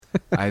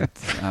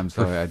I'm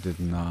sorry, I did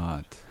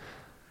not.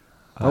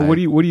 Oh, what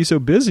are you so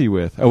busy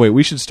with? Oh, wait,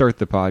 we should start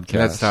the podcast.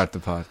 Let's start the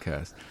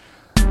podcast.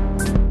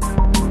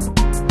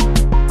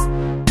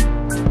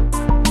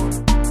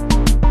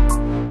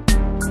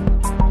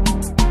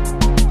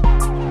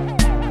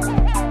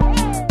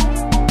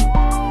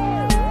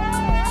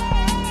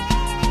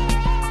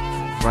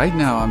 Right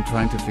now, I'm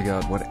trying to figure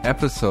out what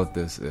episode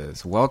this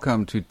is.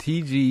 Welcome to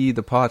TGE,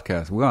 the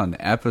podcast. We're on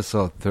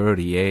episode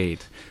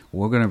 38.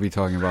 We're going to be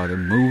talking about a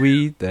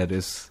movie that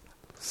is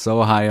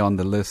so high on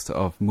the list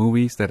of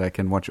movies that I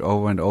can watch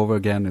over and over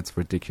again. It's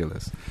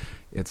ridiculous.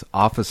 It's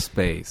Office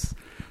Space.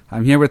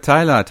 I'm here with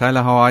Tyler.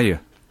 Tyler, how are you?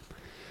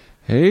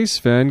 Hey,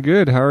 Sven.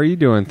 Good. How are you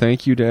doing?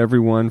 Thank you to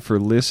everyone for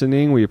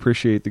listening. We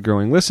appreciate the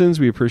growing listens.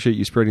 We appreciate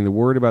you spreading the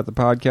word about the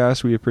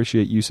podcast. We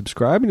appreciate you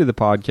subscribing to the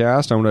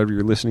podcast on whatever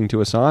you're listening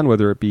to us on,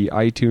 whether it be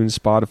iTunes,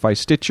 Spotify,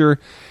 Stitcher,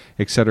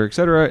 etc.,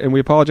 etc. And we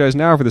apologize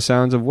now for the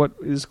sounds of what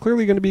is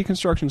clearly going to be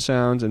construction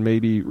sounds and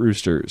maybe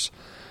roosters.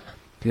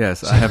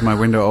 Yes, I have my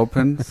window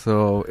open,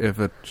 so if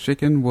a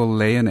chicken will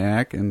lay an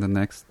egg in the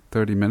next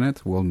 30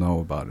 minutes, we'll know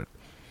about it.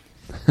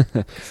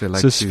 So,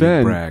 like, so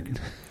Sven, brag.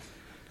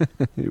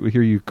 We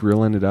hear you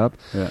grilling it up.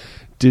 Yeah.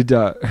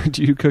 Do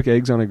you cook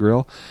eggs on a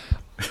grill?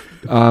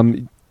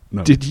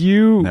 No, did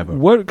you? Never.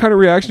 What kind of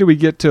reaction did we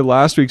get to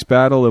last week's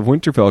Battle of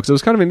Winterfell? Because it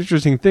was kind of an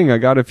interesting thing. I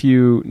got a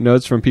few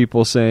notes from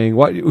people saying,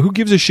 "What? Who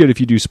gives a shit if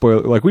you do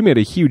spoil?" Like, we made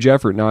a huge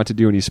effort not to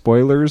do any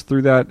spoilers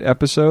through that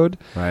episode,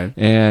 right?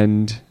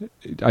 And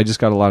I just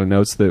got a lot of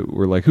notes that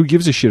were like, "Who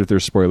gives a shit if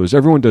there's spoilers?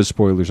 Everyone does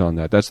spoilers on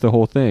that. That's the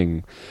whole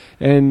thing."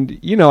 And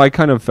I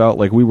kind of felt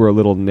like we were a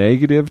little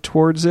negative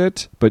towards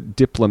it, but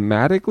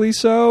diplomatically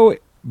so.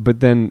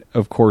 But then,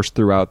 of course,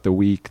 throughout the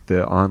week,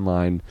 the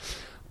online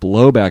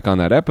blowback on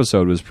that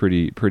episode was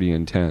pretty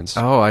intense.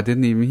 Oh, I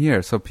didn't even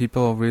hear. So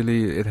people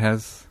really, it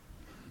has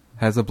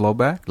a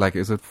blowback? Like,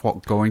 is it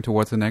going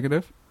towards a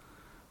negative?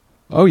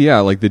 Oh, yeah.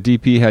 Like, the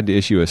DP had to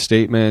issue a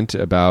statement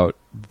about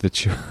the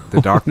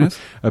darkness?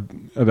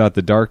 About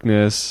the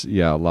darkness.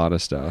 Yeah, a lot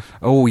of stuff.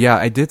 Oh, yeah.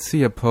 I did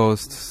see a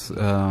post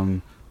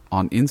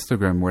on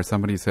Instagram where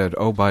somebody said,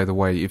 oh, by the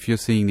way, if you're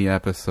seeing the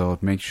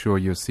episode, make sure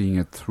you're seeing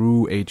it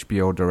through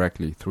HBO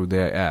directly, through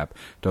their app.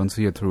 Don't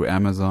see it through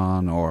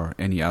Amazon or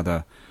any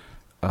other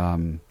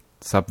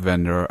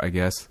sub-vendor, I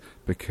guess,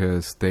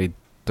 because they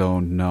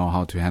don't know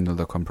how to handle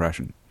the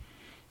compression.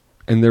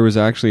 And there was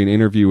actually an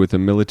interview with a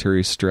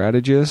military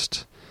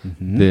strategist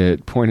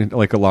that pointed,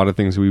 like a lot of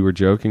things we were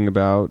joking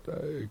about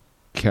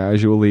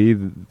casually,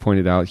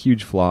 pointed out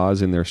huge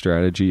flaws in their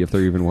strategy, if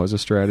there even was a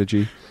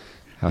strategy.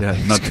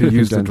 Not to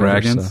use the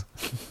dragons.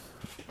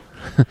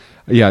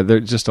 Yeah,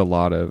 there's just a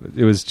lot of...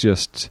 It was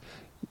just,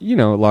 a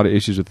lot of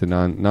issues with the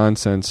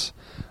nonsense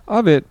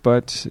of it,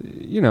 but,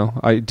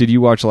 did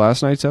you watch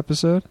last night's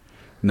episode?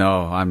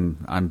 No,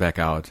 I'm back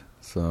out.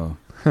 So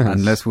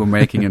unless we're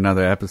making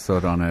another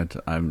episode on it,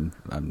 I'm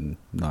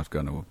not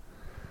going to.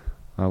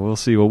 We'll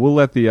see. Well, we'll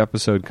let the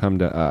episode come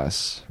to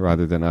us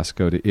rather than us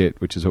go to it,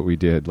 which is what we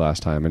did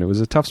last time, and it was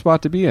a tough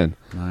spot to be in.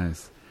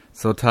 Nice.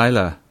 So,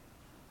 Tyler,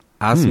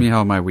 ask me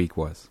how my week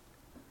was.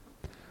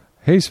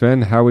 Hey,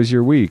 Sven, how was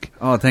your week?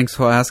 Oh, thanks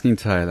for asking,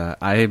 Tyler.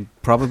 I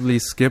probably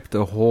skipped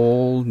a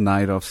whole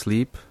night of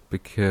sleep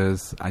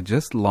because I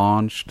just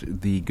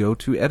launched the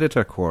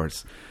Go-To-Editor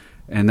course.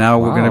 And now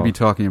we're going to be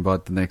talking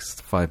about the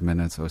next 5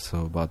 minutes or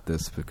so about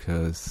this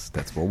because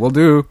that's what we'll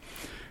do.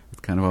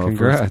 It's kind of our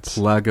first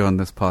plug on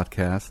this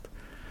podcast.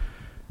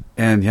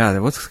 And yeah,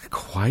 that was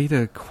quite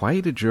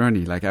a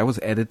journey. Like, I was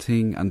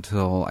editing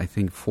until I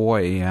think 4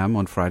 a.m.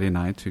 on Friday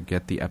night to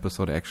get the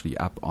episode actually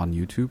up on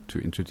YouTube to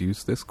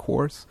introduce this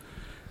course.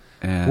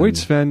 And wait,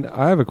 Sven,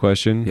 I have a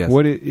question. Yes.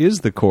 What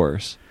is the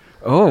course?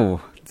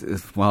 Oh,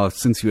 well,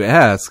 since you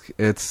ask,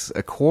 it's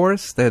a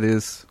course that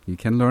is, you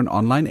can learn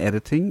online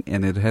editing,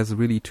 and it has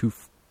really two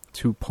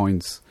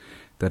points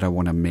that I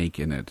want to make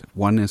in it.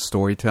 One is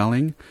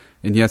storytelling.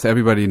 And yes,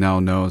 everybody now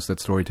knows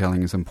that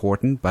storytelling is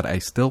important, but I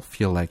still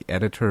feel like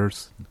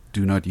editors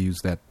do not use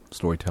that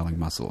storytelling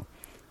muscle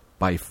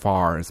by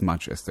far as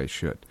much as they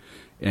should.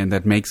 And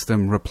that makes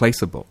them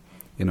replaceable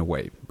in a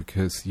way,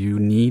 because you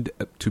need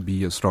to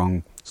be a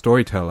strong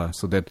storyteller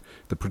so that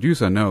the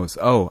producer knows,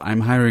 oh,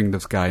 I'm hiring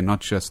this guy not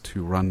just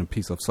to run a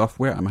piece of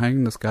software. I'm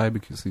hiring this guy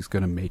because he's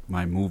going to make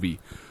my movie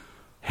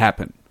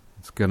happen.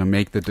 It's going to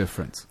make the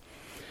difference.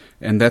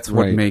 And that's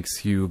what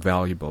makes you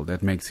valuable.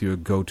 That makes you a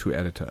go-to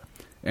editor.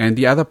 And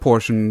the other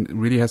portion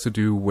really has to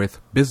do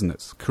with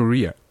business,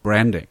 career,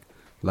 branding.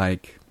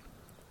 Like,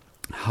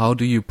 how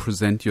do you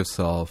present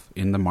yourself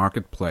in the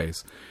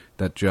marketplace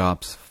that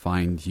jobs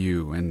find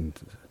you? And,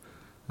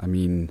 I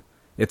mean,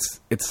 it's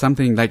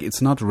something like,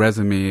 it's not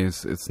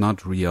resumes, it's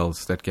not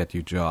reels that get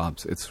you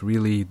jobs. It's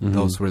really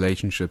those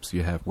relationships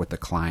you have with the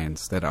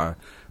clients that are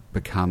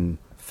become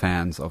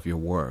fans of your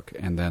work.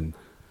 And then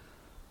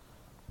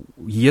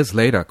years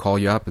later call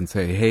you up and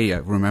say, hey,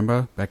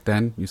 remember back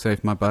then you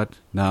saved my butt?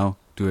 Now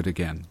do it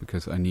again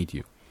because I need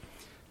you.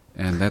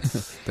 And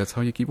that's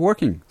how you keep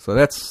working. So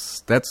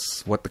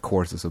that's what the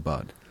course is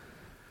about.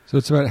 So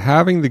it's about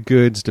having the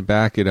goods to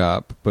back it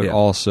up, but Yeah.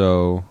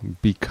 also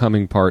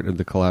becoming part of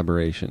the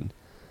collaboration.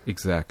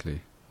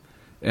 Exactly.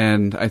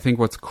 And I think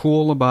what's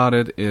cool about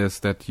it is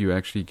that you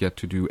actually get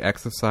to do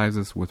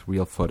exercises with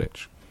real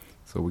footage.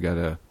 So we got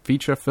a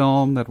feature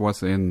film that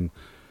was in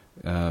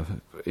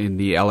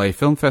the LA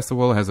Film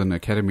Festival, has an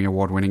Academy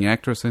Award-winning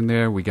actress in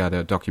there. We got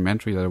a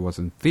documentary that was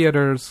in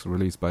theaters,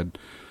 released by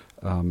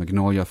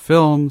Magnolia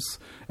Films.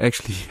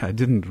 Actually, I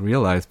didn't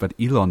realize, but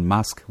Elon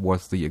Musk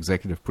was the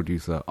executive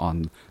producer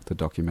on the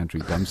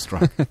documentary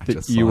Dumbstruck.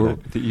 That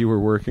you were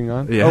working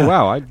on? Yeah. Oh,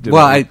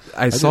 wow.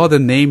 I saw the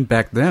name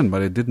back then,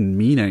 but it didn't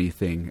mean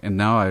anything. And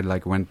now I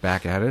went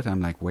back at it.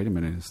 I'm like, wait a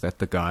minute, is that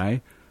the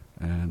guy?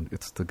 And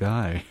it's the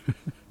guy.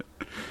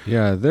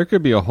 Yeah, there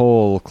could be a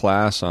whole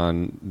class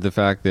on the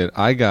fact that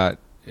I got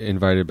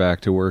invited back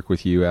to work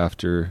with you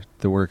after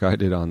the work I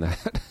did on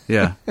that.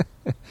 Yeah.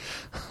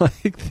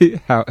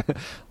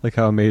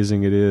 how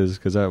amazing it is,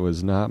 because that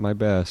was not my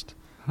best.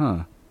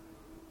 Huh.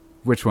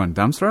 Which one?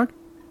 Dumbstruck?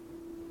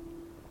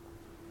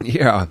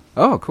 Yeah.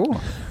 Oh, cool.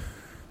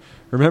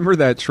 Remember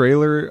that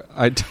trailer?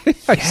 I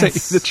sent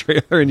you the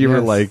trailer, and you were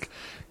like,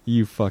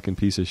 "You fucking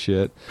piece of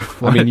shit."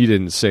 What? I mean, you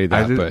didn't say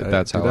that, but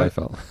that's how I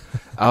felt.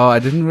 Oh, I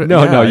didn't.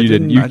 No, you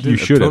didn't. You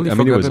should have. Totally I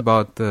mean, it forgot was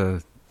about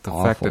the fact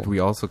awful. that we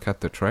also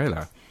cut the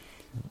trailer,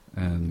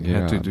 and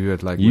Yeah. had to do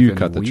it You within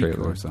cut a the week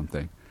trailer. or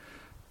something.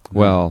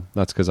 Well,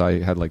 that's because I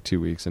had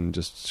 2 weeks and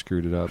just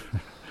screwed it up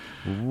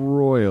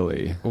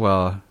royally.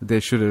 Well, they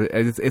should have.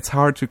 It's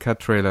hard to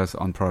cut trailers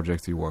on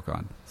projects you work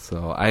on.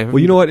 So Well,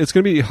 you know what? It's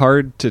going to be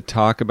hard to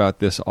talk about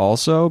this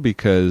also,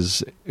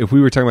 because if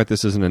we were talking about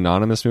this as an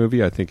anonymous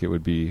movie, I think it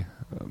would be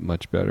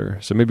much better.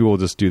 So maybe we'll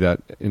just do that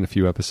in a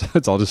few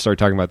episodes. I'll just start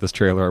talking about this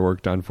trailer I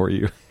worked on for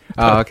you.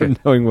 Oh, okay.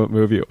 Knowing what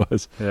movie it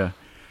was. Yeah.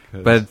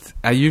 But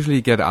I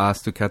usually get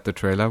asked to cut the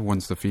trailer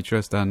once the feature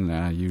is done.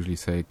 And I usually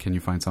say, "Can you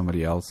find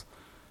somebody else?"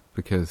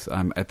 Because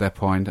I'm at that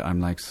point,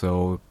 I'm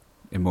so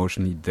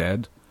emotionally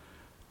dead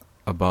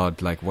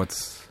about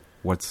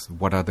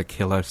what are the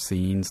killer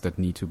scenes that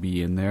need to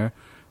be in there,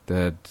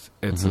 that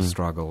it's a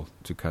struggle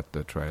to cut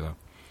the trailer.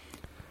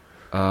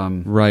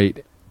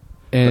 Right.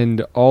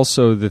 And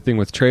also the thing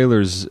with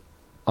trailers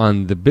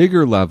on the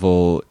bigger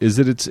level is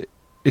that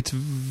it's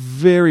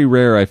very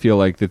rare, I feel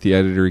like, that the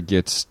editor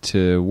gets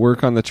to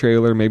work on the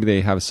trailer. Maybe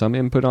they have some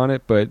input on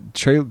it, but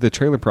the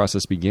trailer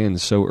process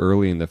begins so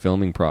early in the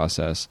filming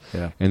process.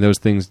 Yeah. And those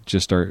things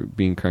just start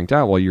being cranked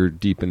out while you're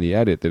deep in the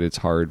edit, that it's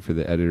hard for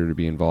the editor to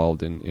be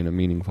involved in a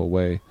meaningful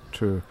way.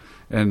 True.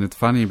 And it's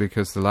funny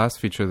because the last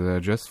feature that I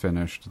just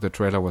finished, the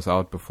trailer was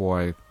out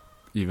before I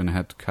even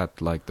had cut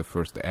the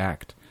first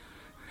act.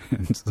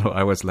 And so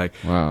I was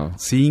Wow.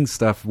 seeing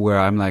stuff where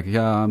I'm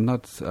I'm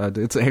not,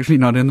 it's actually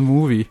not in the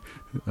movie,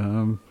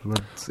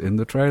 but it's in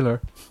the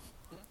trailer.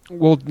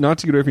 Well, not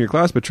to get away from your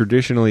class, but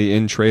traditionally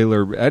in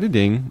trailer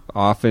editing,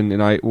 often,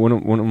 and one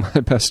of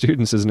my best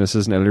students is an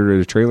assistant editor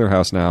at a trailer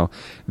house now,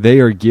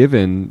 they are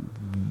given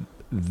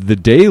the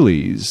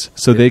dailies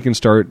so they can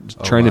start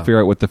trying to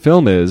figure out what the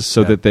film is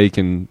so that they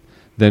can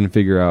then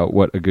figure out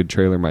what a good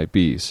trailer might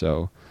be.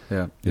 So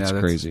it's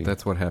crazy.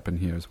 That's what happened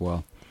here as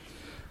well.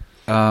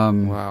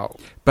 Wow.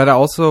 But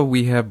also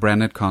we have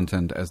branded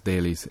content as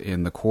dailies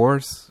in the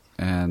course,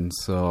 and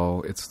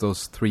so it's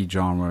those three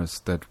genres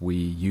that we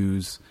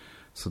use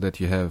so that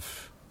you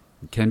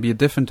can be a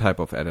different type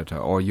of editor,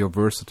 or you're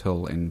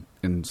versatile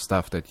in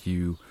stuff that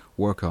you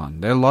work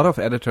on. There are a lot of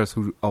editors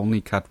who only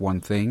cut one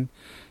thing,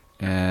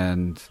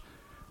 and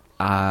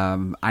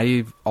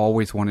I've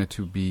always wanted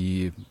to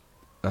be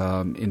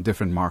in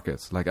different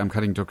markets. I'm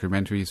cutting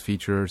documentaries,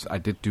 features. I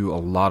did do a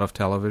lot of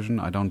television.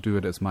 I don't do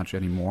it as much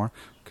anymore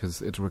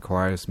because it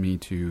requires me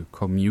to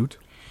commute,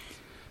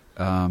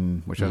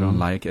 which I don't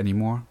like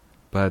anymore.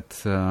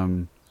 But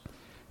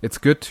it's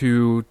good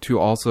to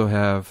also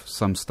have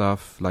some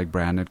stuff like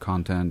branded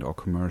content or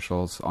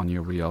commercials on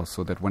your reel,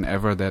 so that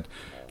whenever that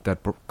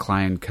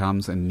client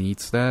comes and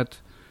needs that,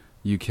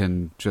 you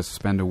can just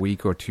spend a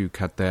week or two,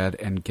 cut that,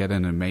 and get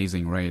an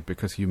amazing rate,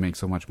 because you make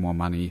so much more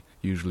money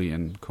usually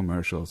in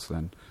commercials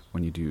than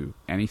when you do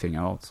anything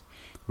else,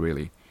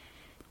 really.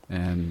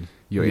 And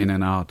you're in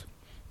and out.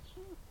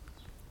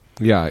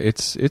 Yeah,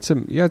 it's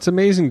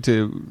amazing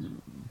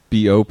to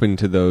be open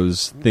to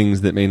those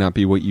things that may not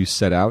be what you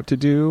set out to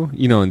do.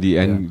 And the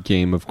end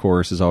game, of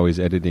course, is always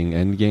editing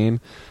end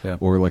game,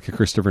 or like a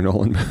Christopher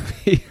Nolan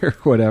movie or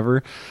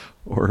whatever,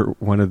 or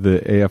one of the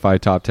AFI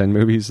top 10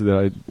 movies that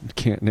I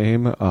can't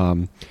name.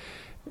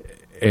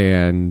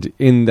 And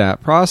in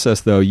that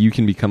process, though, you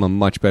can become a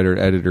much better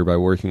editor by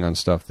working on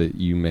stuff that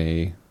you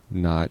may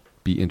not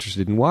be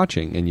interested in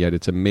watching. And yet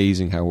it's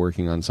amazing how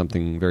working on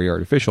something very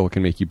artificial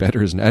can make you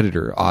better as an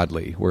editor,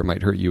 oddly, where it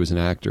might hurt you as an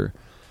actor.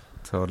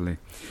 Totally.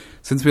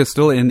 Since we're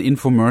still in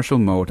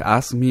infomercial mode,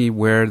 ask me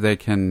where they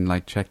can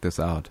check this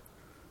out.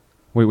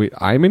 Wait,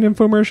 I'm in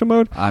infomercial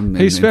mode?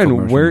 Hey,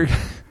 Sven, where...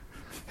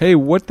 Hey,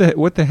 what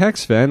the heck,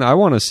 Sven? I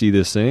want to see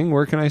this thing.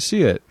 Where can I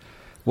see it?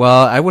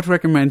 Well, I would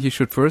recommend you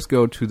should first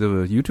go to the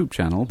YouTube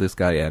channel, This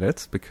Guy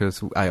Edits,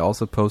 because I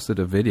also posted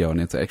a video, and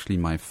it's actually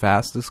my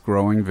fastest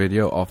growing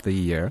video of the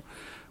year,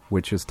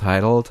 which is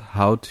titled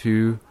 "How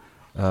to,"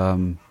 I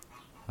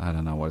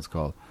don't know what it's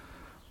called,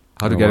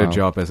 "How to Get a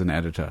Job as an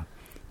Editor,"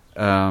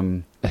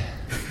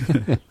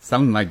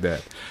 something like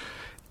that.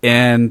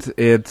 And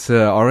it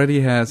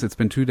already has. It's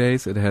been 2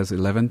 days. It has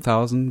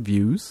 11,000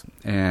 views,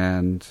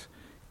 and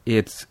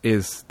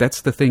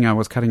that's the thing I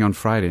was cutting on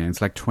Friday, and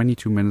it's like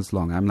 22 minutes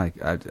long. I'm like,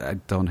 I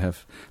don't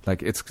have,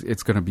 like, it's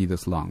going to be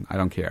this long. I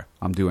don't care.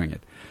 I'm doing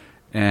it.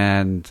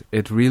 And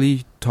it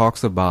really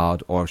talks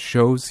about or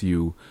shows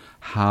you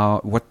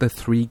what the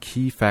 3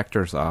 key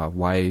factors are,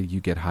 why you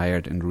get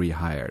hired and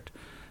rehired.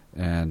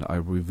 And I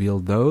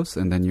revealed those,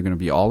 and then you're going to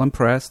be all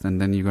impressed,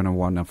 and then you're going to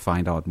want to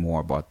find out more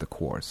about the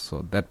course.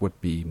 So that would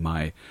be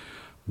my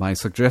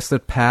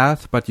suggested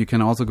path, but you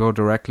can also go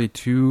directly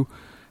to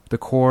the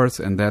course,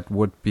 and that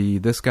would be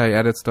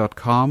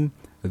thisguyedits.com,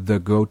 the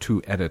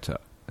go-to editor,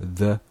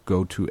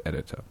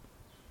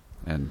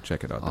 and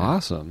check it out.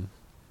 Awesome.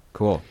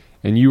 Cool.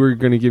 And you were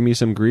going to give me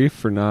some grief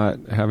for not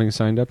having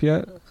signed up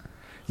yet?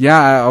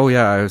 Yeah.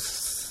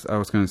 I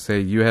was going to say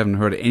you haven't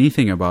heard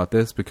anything about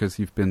this because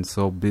you've been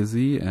so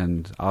busy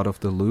and out of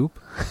the loop.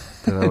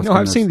 No,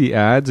 I've seen the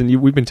ads,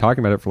 and we've been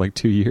talking about it for like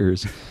 2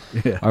 years.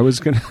 Yeah.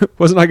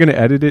 Wasn't I going to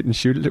edit it and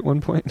shoot it at one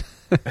point?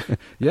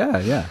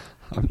 Yeah.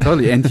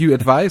 Totally. And you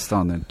advised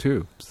on it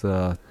too.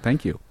 So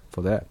thank you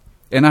for that.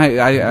 And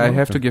I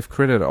have to give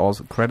credit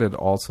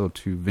also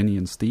to Vinny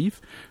and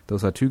Steve.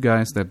 Those are 2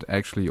 guys that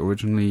actually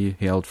originally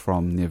hailed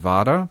from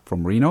Nevada,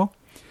 from Reno.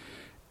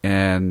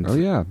 And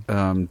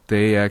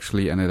they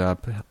actually ended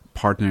up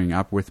partnering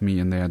up with me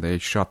in there. They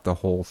shot the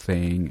whole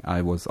thing.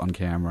 I was on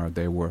camera.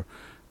 They were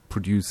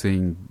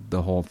producing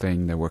the whole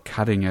thing. They were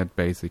cutting it,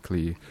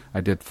 basically. I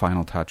did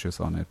final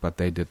touches on it, but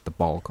they did the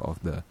bulk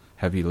of the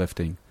heavy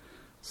lifting.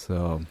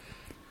 So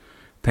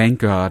thank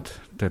God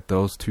that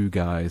those 2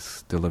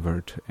 guys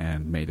delivered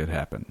and made it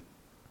happen,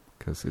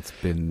 because it's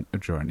been a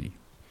journey.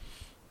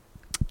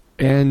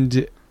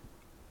 And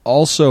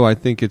also, I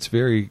think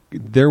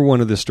they're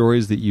one of the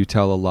stories that you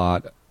tell a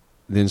lot,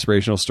 the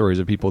inspirational stories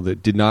of people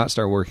that did not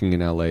start working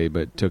in LA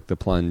but took the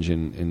plunge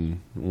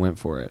and went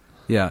for it.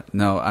 Yeah,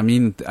 no, I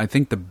mean, I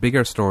think the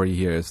bigger story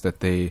here is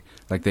that they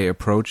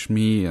approached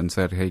me and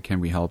said, hey, can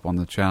we help on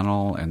the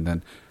channel? And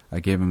then I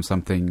gave them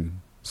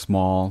something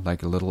small,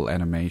 like a little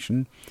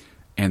animation,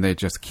 and they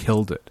just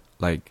killed it.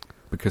 Like,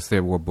 because they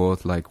were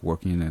both like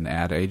working in an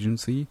ad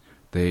agency,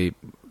 they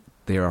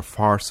are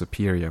far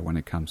superior when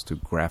it comes to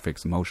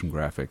graphics, motion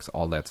graphics,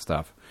 all that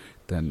stuff,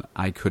 than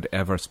I could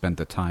ever spend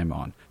the time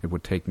on. It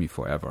would take me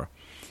forever.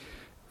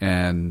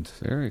 And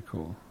very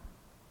cool.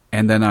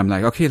 And then I'm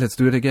like, okay, let's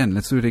do it again.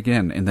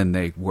 And then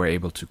they were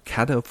able to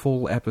cut a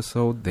full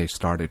episode. They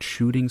started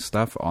shooting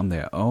stuff on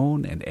their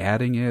own and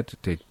adding it.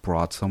 They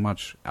brought so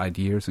much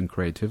ideas and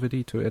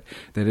creativity to it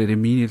that it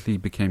immediately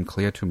became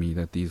clear to me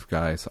that these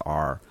guys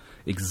are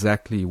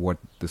exactly what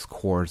this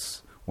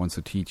course wants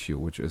to teach you,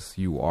 which is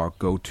you are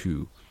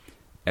go-to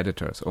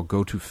editors or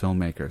go-to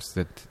filmmakers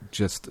that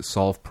just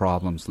solve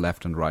problems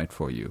left and right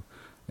for you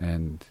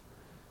and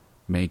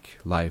make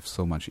life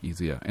so much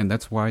easier. And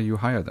that's why you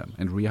hire them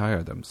and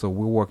rehire them. So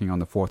we're working on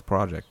the 4th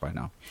project by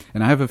now.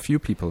 And I have a few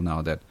people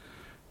now that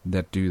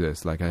do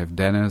this. Like I have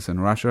Dennis in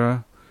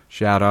Russia.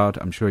 Shout out.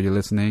 I'm sure you're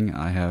listening.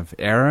 I have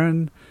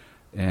Aaron.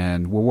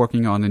 And we're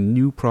working on a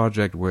new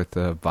project with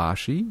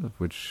Vashi,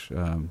 which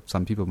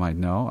some people might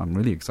know. I'm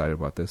really excited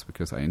about this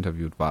because I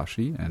interviewed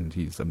Vashi, and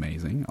he's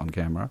amazing on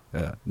camera.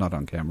 Not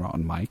on camera,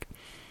 on mic.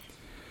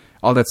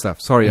 All that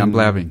stuff. Sorry, I'm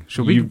blabbing.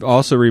 You've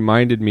also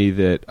reminded me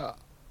that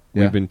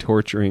we've been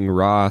torturing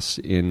Ross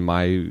in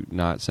my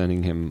not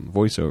sending him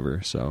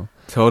voiceover. So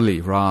totally,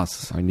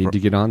 Ross. I need to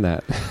get on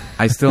that.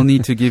 I still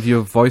need to give you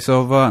a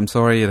voiceover. I'm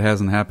sorry it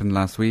hasn't happened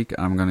last week.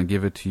 I'm going to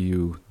give it to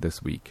you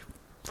this week.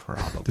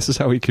 Probably. This is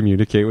how we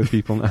communicate with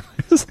people now.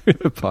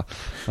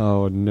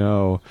 Oh,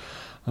 no.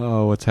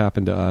 Oh, what's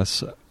happened to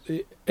us?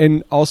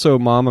 And also,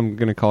 Mom, I'm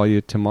going to call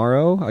you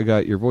tomorrow. I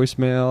got your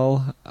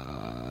voicemail.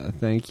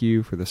 Thank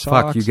you for the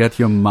socks. Fuck, you got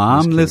your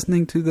mom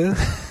listening to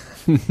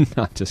this?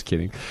 Not just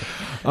kidding.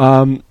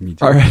 Me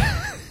too. All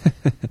right.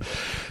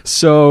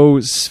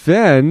 So,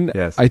 Sven,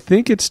 yes. I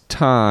think it's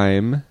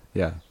time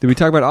that we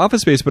talk about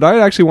Office Space, but I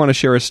actually want to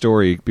share a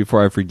story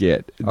before I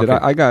forget. Okay.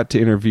 That I got to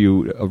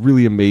interview a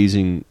really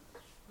amazing...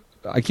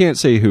 I can't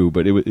say who,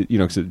 but it was,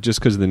 just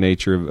because of the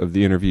nature of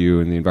the interview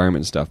and the environment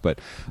and stuff. But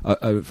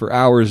for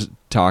hours,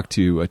 talked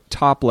to a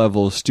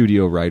top-level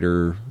studio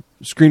writer,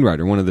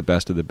 screenwriter, one of the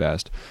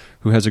best,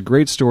 who has a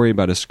great story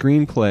about a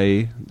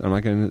screenplay. I'm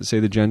not going to say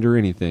the gender or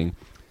anything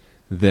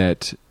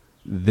that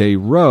they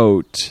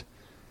wrote.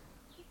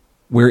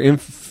 Where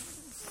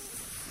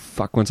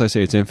once I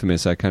say it's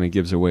infamous, that kind of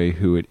gives away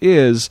who it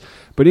is.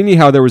 But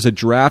anyhow, there was a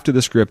draft of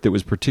the script that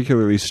was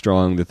particularly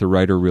strong that the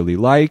writer really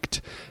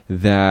liked,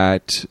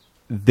 that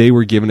they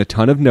were given a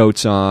ton of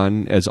notes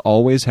on, as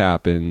always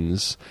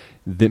happens,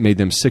 that made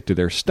them sick to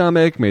their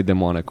stomach, made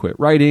them want to quit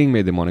writing,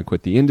 made them want to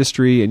quit the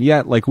industry. And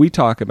yet, like we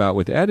talk about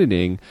with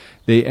editing,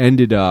 they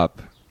ended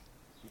up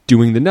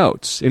doing the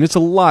notes. And it's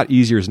a lot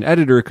easier as an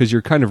editor because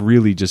you're kind of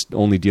really just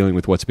only dealing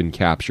with what's been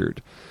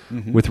captured.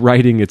 Mm-hmm. With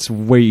writing, it's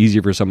way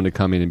easier for someone to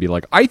come in and be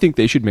like, I think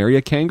they should marry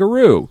a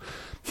kangaroo.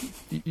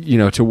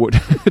 To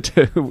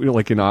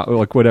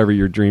like whatever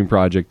your dream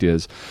project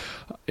is,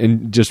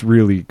 and just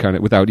really kind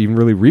of without even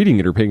really reading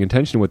it or paying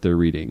attention to what they're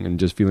reading and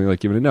just feeling like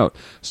giving a note.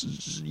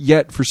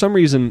 Yet for some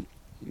reason,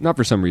 not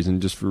for some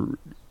reason, just for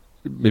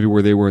maybe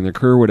where they were in their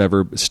career or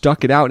whatever,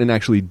 stuck it out and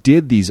actually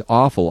did these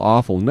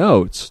awful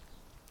notes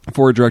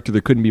for a director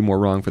that couldn't be more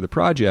wrong for the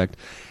project.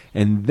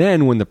 And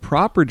then when the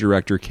proper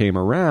director came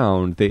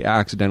around, they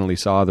accidentally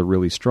saw the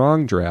really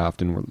strong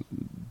draft, and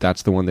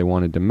that's the one they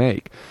wanted to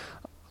make.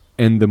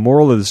 And the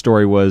moral of the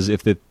story was,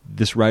 if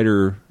this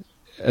writer,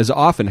 as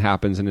often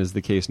happens and is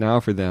the case now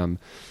for them,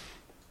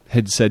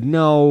 had said,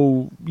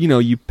 no,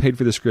 you paid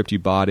for the script, you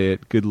bought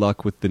it, good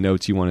luck with the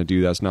notes you want to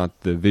do, that's not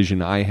the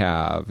vision I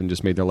have, and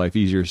just made their life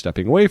easier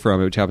stepping away from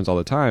it, which happens all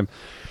the time,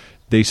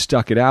 they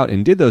stuck it out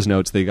and did those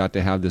notes. They got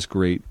to have this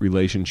great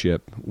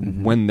relationship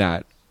when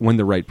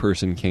the right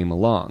person came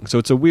along. So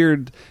it's a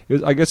weird,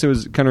 I guess it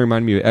was kind of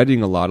reminded me of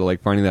editing a lot, of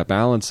like finding that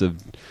balance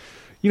of,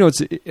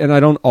 and I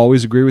don't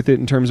always agree with it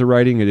in terms of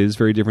writing. It is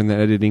very different than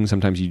editing.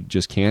 Sometimes you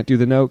just can't do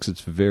the notes.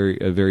 It's a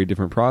very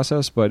different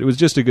process. But it was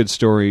just a good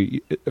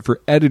story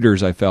for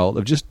editors, I felt,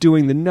 of just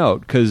doing the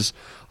note, because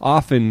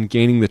often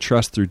gaining the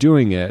trust through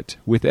doing it,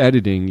 with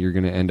editing, you're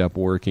going to end up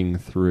working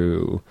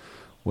through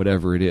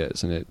whatever it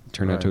is. And it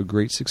turned out to a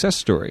great success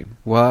story.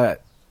 Well,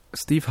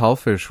 Steve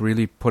Halfish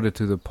really put it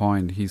to the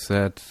point. He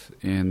said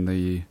in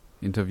the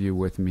interview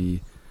with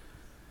me,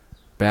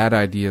 bad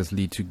ideas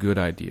lead to good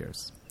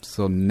ideas.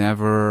 So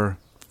never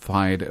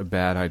fight a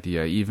bad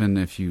idea, even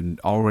if you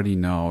already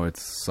know it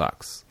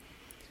sucks.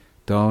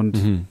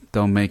 Don't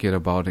make it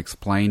about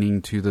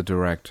explaining to the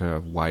director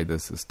why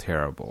this is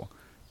terrible.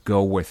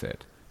 Go with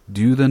it.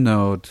 Do the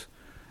note,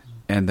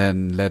 and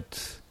then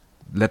let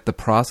the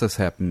process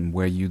happen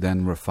where you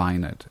then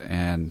refine it,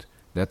 and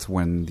that's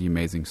when the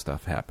amazing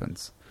stuff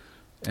happens.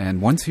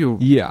 And once you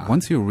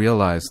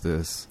realize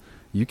this,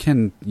 you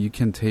can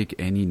take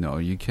any note.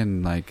 You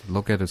can like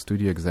look at a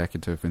studio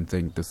executive and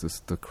think this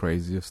is the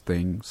craziest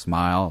thing,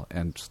 smile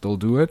and still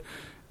do it,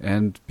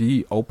 and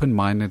be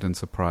open-minded and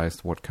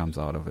surprised what comes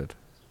out of it.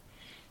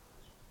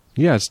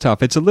 Yeah, it's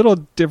tough. It's a little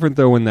different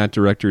though when that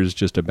director is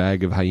just a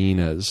bag of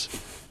hyenas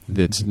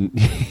that's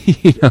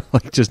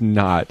like just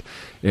not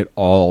at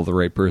all the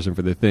right person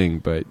for the thing.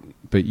 But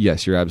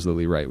yes, you're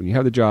absolutely right. When you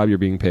have the job, you're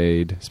being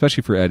paid,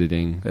 especially for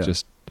editing. Yeah.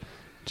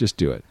 Just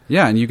do it.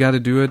 Yeah, and you got to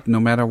do it no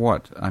matter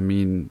what. I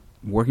mean,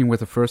 working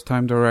with a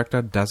first-time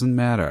director doesn't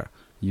matter.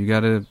 You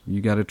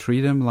gotta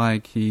treat him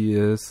like he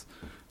is.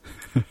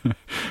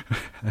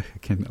 I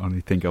can only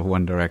think of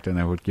one director, and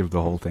I would give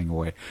the whole thing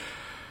away.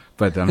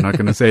 But I'm not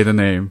going to say the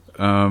name.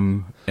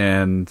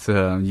 And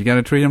you got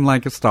to treat him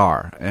like a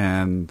star,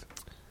 and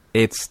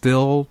it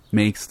still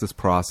makes this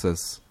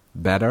process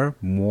better,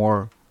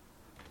 more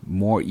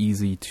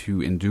easy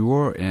to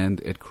endure, and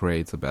it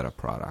creates a better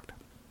product.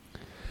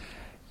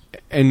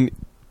 And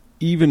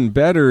even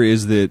better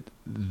is that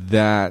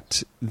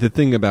the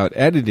thing about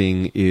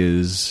editing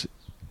is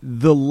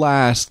the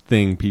last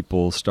thing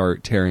people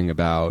start tearing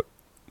apart,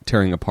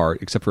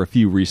 except for a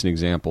few recent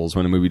examples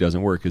when a movie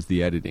doesn't work, is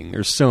the editing.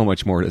 There's so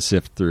much more to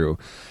sift through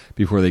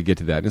before they get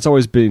to that. And it's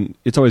always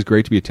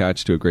great to be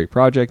attached to a great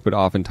project, but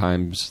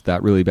oftentimes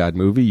that really bad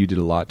movie, you did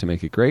a lot to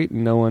make it great,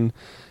 and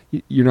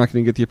you're not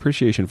going to get the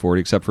appreciation for it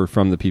except for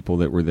from the people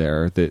that were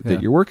there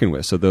that you're working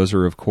with. So those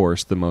are, of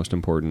course, the most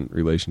important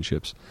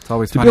relationships. It's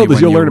always to funny build,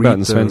 as when you'll learn you about read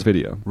in Sven's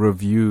video.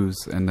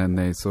 Reviews, and then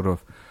they sort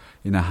of,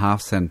 in a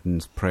half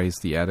sentence, praise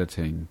the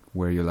editing,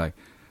 where you're like,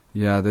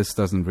 yeah, this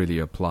doesn't really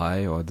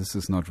apply, or this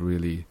is not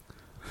really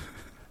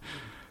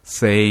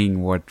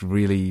saying what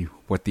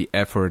the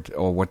effort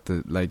or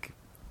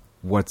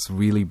what's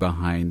really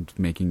behind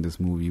making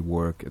this movie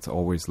work. It's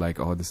always like,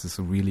 oh, this is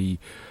a really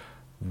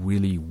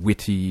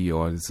witty,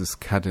 or this is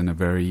cut in a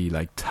very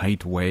like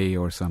tight way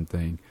or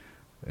something,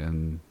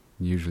 and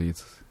usually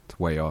it's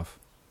way off.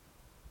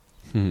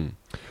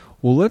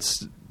 Well,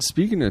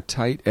 speaking of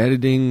tight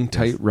editing,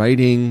 tight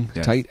writing,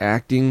 tight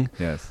acting,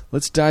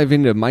 let's dive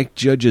into Mike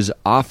Judge's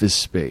Office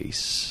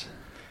Space.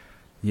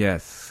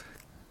 Yes.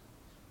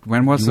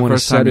 When was the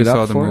first time you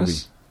saw the movie?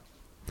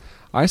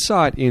 I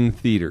saw it in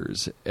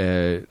theaters.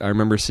 I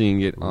remember seeing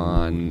it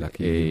on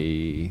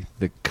the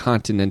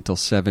Continental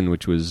 7,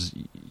 which was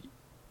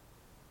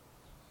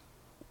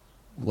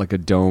like a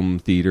dome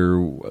theater,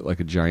 like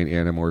a giant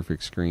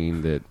anamorphic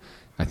screen that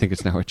I think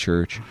it's now a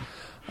church.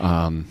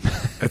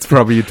 It's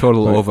probably a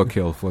total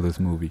overkill for this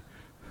movie.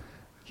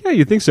 Yeah,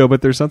 you think so,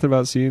 but there's something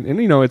about seeing, and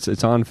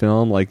it's on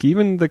film. Like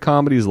even the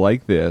comedies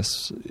like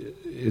this,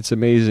 it's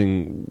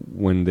amazing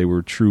when they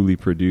were truly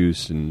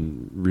produced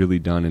and really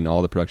done, and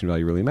all the production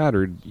value really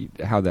mattered.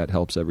 How that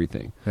helps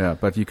everything. Yeah,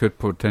 but you could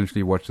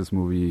potentially watch this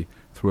movie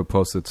through a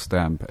postage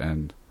stamp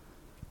and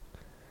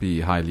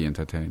be highly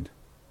entertained.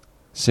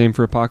 Same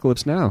for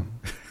Apocalypse Now.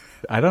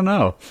 I don't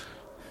know.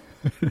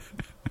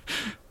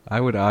 I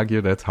would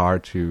argue that's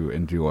hard to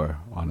endure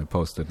on a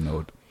post-it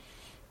note.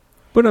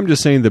 But I'm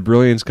just saying the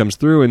brilliance comes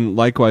through, and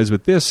likewise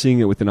with this, seeing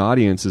it with an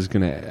audience is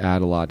going to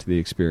add a lot to the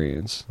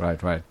experience.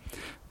 Right.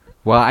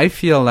 Well, I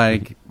feel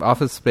like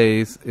Office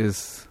Space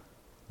is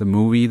the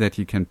movie that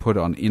you can put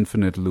on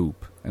infinite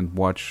loop and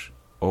watch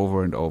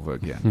over and over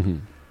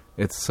again.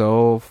 It's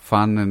so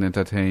fun and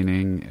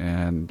entertaining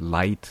and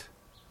light,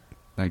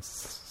 like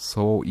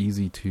so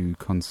easy to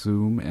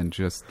consume and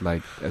just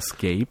like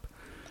escape,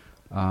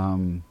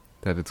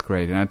 that it's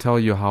great. And I tell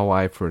you how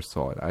I first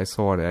saw it. I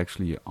saw it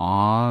actually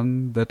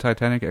on the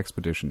Titanic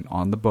expedition,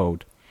 on the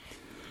boat.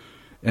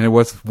 And it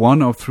was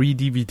one of 3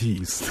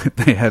 DVDs that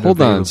they had Hold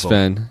available. on,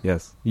 Sven.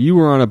 Yes. You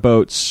were on a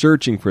boat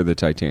searching for the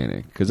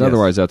Titanic, because Yes.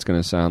 otherwise that's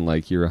going to sound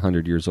like you're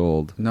 100 years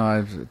old.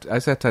 No, I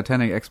said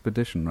Titanic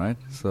expedition, right?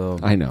 So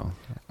I know.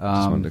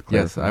 Just wanted to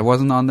yes, clarify. I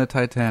wasn't on the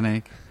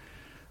Titanic.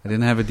 I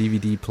didn't have a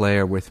DVD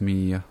player with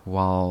me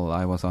while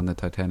I was on the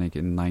Titanic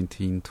in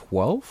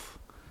 1912.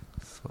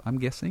 So I'm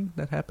guessing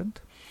that happened.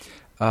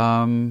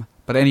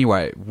 But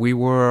anyway, we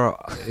were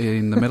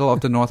in the middle of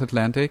the North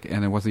Atlantic,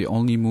 and it was the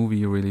only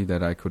movie really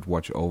that I could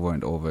watch over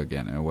and over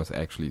again. And it was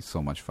actually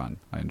so much fun.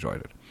 I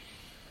enjoyed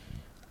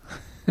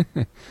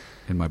it.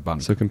 In my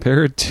bunk. So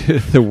compared to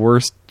the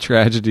worst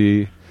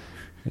tragedy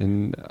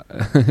in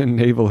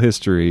naval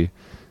history,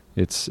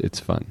 it's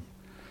fun.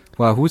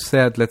 Well, who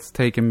said let's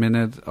take a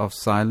minute of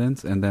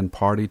silence and then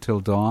party till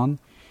dawn?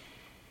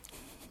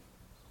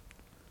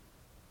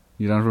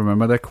 You don't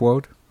remember that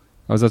quote?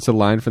 Oh, that's a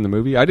line from the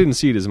movie? I didn't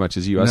see it as much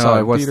as you. I No, saw it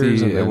it in was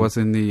theaters. it was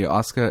in the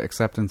Oscar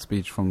acceptance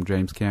speech from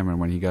James Cameron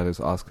when he got his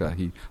Oscar.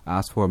 He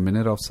asked for a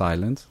minute of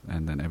silence,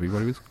 and then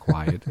everybody was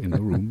quiet in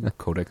the room,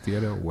 Kodak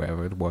Theater,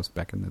 wherever it was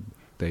back in the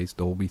days,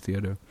 Dolby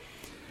Theater.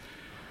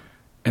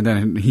 And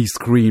then he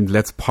screamed,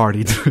 "Let's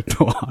party till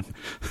dawn."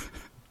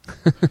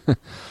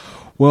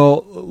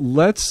 Well,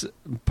 let's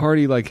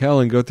party like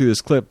hell and go through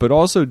this clip. But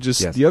also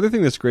just Yes. the other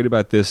thing that's great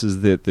about this is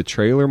that the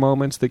trailer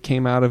moments that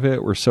came out of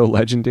it were so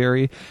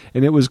legendary.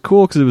 And it was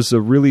cool because it was a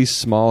really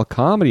small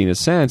comedy in a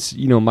sense.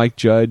 You know, Mike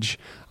Judge,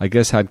 I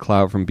guess, had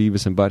clout from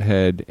Beavis and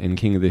Butthead and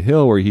King of the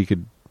Hill where he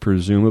could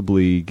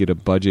presumably get a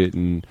budget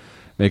and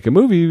make a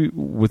movie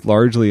with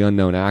largely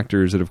unknown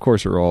actors that, of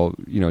course, are all,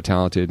 you know,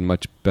 talented and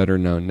much better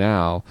known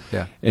now.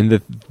 Yeah. And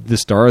the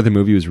star of the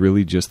movie was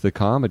really just the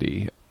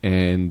comedy.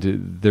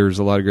 And there's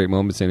a lot of great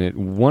moments in it.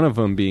 One of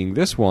them being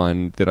this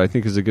one that I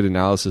think is a good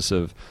analysis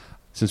of,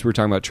 since we're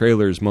talking about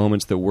trailers,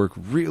 moments that work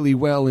really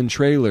well in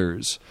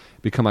trailers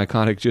become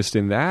iconic just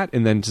in that,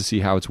 and then to see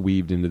how it's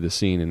weaved into the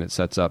scene and it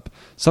sets up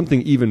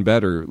something even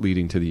better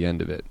leading to the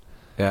end of it.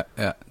 Yeah.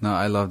 No,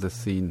 I love this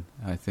scene.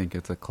 I think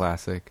it's a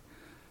classic.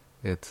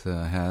 It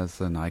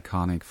has an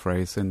iconic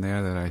phrase in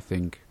there that I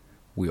think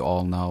we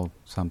all now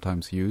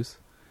sometimes use.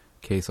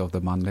 Case of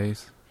the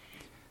Mondays.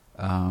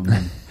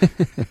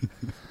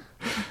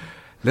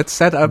 Let's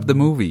set up the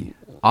movie.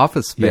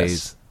 Office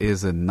Space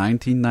is a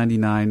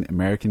 1999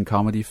 American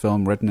comedy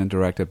film written and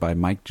directed by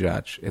Mike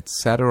Judge. It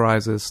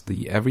satirizes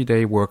the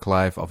everyday work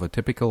life of a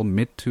typical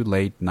mid to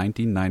late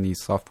 1990s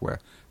software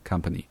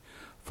company,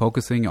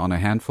 focusing on a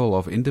handful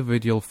of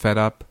individuals fed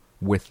up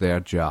with their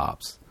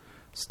jobs.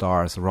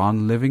 Stars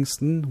Ron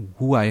Livingston,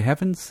 who I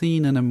haven't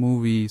seen in a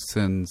movie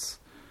since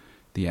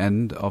the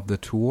end of the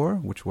tour,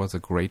 which was a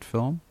great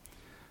film.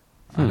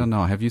 I don't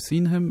know. Have you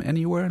seen him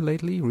anywhere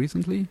lately,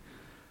 recently?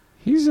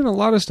 He's in a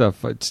lot of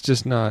stuff. It's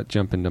just not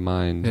jumping to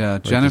mind. Yeah,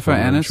 Like Jennifer this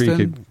one. I'm sure you Aniston,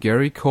 could-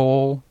 Gary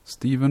Cole,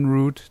 Stephen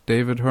Root,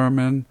 David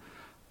Herman,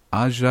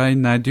 Ajay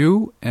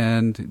Naidu,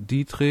 and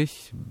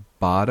Dietrich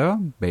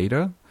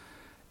Bader.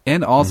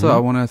 And also, I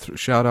want to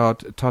shout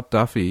out Todd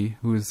Duffy,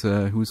 who's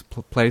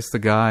plays the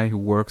guy who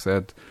works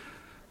at,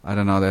 I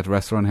don't know, that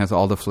restaurant has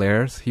all the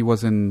flares. He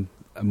was in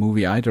a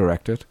movie I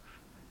directed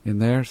in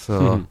there,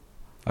 so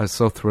I was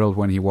so thrilled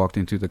when he walked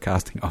into the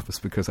casting office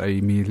because I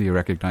immediately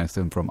recognized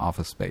him from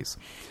Office Space.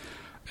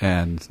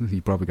 And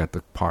he probably got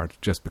the part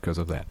just because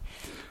of that.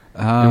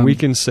 And we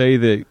can say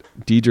that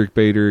Diedrich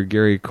Bader,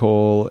 Gary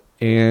Cole,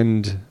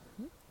 and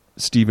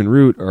Stephen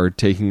Root are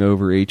taking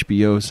over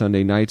HBO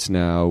Sunday nights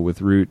now,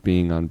 with Root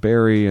being on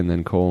Barry and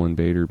then Cole and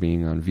Bader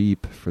being on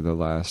Veep for the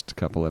last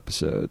couple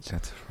episodes.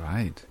 That's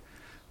right.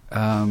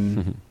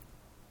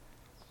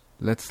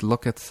 Let's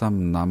look at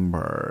some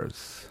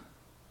numbers.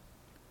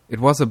 It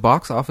was a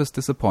box office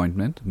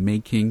disappointment,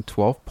 making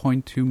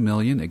 $12.2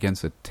 million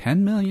against a $10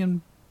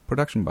 million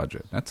production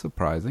budget. That's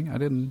surprising. I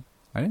didn't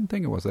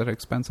think it was that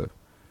expensive.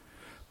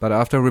 But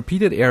after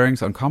repeated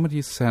airings on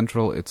Comedy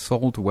Central, it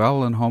sold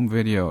well in home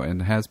video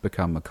and has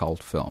become a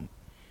cult film.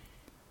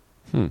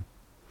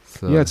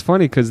 So, Yeah, it's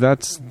funny because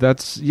that's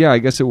I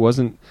guess it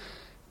wasn't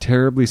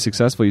terribly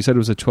successful. You said it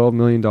was a $12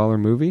 million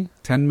movie?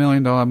 $10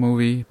 million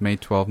movie,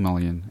 made $12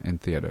 million in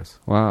theaters.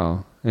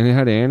 Wow. And it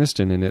had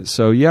Aniston in it.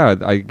 So, yeah,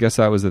 I guess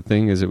that was the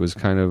thing, is it was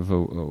kind of a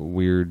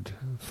weird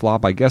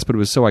flop, I guess, but it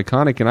was so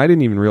iconic. And I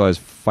didn't even realize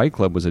Fight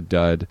Club was a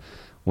dud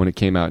when it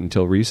came out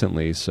until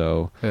recently.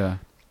 So Yeah.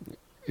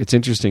 it's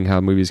interesting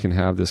how movies can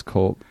have this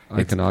cult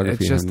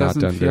iconography It just and not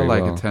doesn't done feel very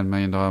like well. a $10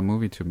 million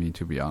movie to me,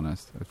 to be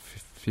honest. It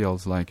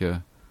feels like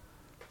a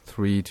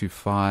 $3 to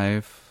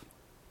 $5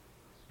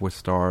 with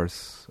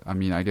stars. I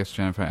mean, I guess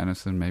Jennifer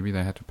Aniston, maybe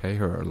they had to pay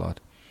her a lot.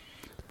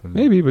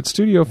 Maybe, but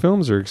studio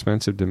films are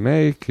expensive to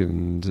make,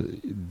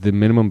 and the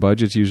minimum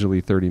budget's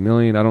usually $30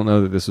 million. I don't know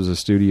that this was a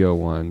studio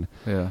one.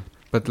 Yeah,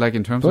 but like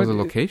in terms of the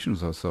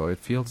locations or so, it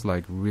feels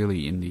like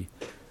really indie.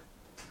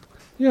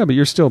 Yeah, but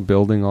you're still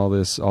building all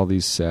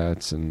these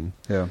sets, and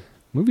yeah,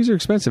 movies are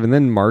expensive, and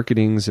then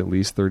marketing's at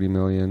least $30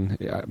 million.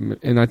 Yeah,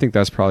 and I think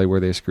that's probably where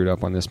they screwed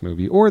up on this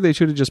movie, or they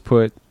should have just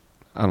put,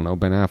 I don't know,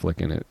 Ben Affleck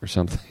in it or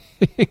something.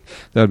 That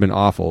would have been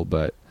awful,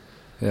 but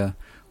yeah.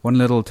 One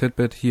little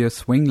tidbit here,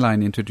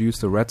 Swingline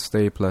introduced a red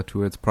stapler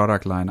to its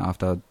product line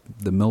after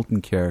the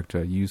Milton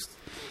character used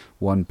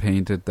one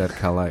painted that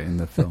color in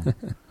the film.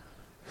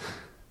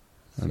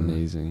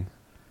 Amazing.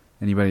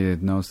 Anybody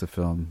that knows the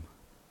film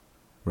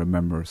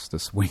remembers the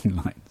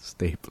Swingline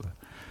stapler.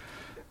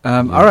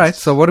 Yes. All right,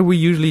 so what do we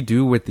usually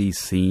do with these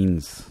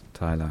scenes,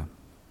 Tyler?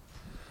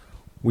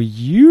 We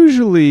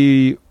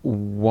usually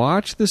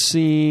watch the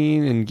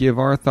scene and give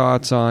our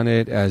thoughts on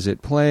it as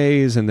it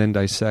plays, and then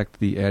dissect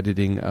the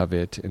editing of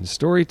it and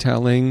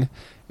storytelling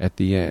at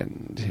the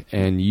end.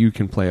 And you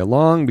can play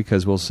along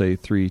because we'll say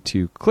 3,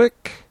 2,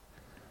 click,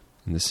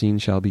 and the scene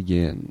shall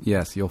begin.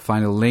 Yes, you'll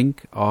find a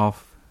link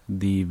of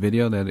the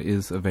video that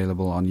is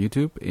available on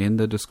YouTube in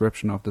the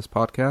description of this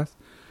podcast.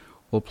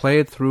 We'll play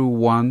it through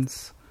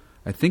once.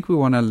 I think we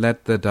want to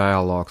let the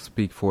dialogue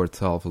speak for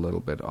itself a little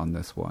bit on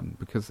this one,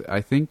 because I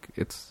think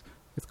it's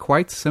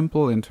quite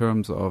simple in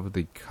terms of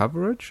the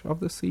coverage of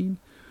the scene,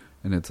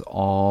 and it's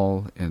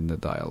all in the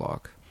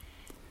dialogue.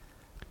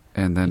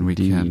 And then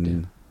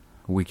Indeed.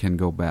 we can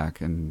go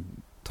back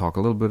and talk a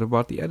little bit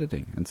about the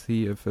editing and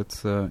see if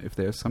if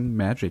there's some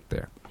magic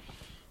there.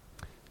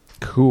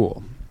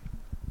 Cool.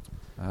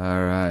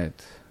 All right.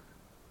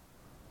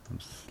 I'm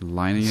just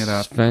lining it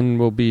up. Sven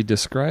will be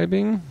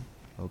describing.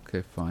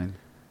 Okay, fine.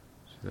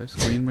 Should I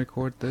screen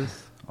record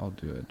this? I'll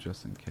do it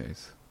just in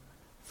case.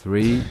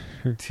 3,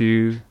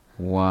 2,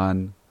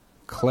 1,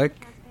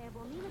 click.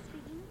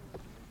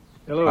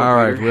 Hello. All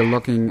right, Peter. we're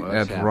looking What's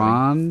at happening?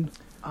 Ron,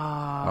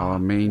 our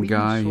main we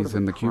guy. sort He's of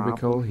in a the cubicle.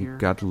 problem He here.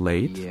 got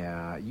late.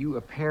 Yeah, you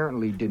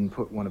apparently didn't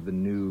put one of the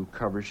new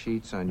cover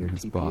sheets on your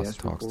His TPS boss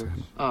talks to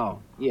reports. him. Oh,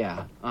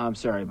 yeah. I'm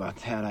sorry about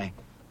that.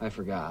 I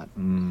forgot.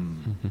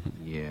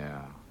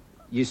 Yeah.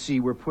 You see,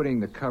 we're putting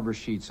the cover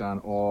sheets on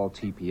all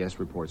TPS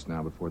reports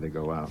now before they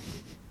go out.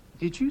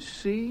 Did you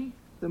see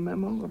the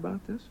memo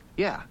about this?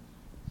 Yeah.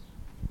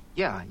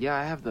 Yeah,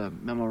 I have the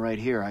memo right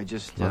here. I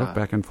just A lot of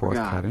back and forth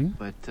forgot, cutting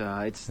but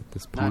it's at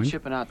this not point.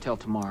 shipping out till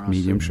tomorrow.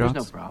 Medium so shots?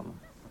 There's no problem.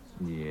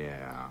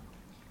 Yeah.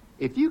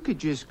 If you could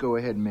just go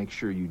ahead and make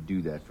sure you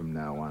do that from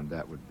now on,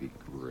 that would be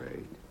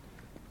great.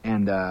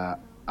 And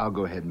I'll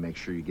go ahead and make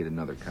sure you get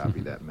another copy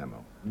of that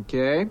memo.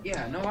 Okay?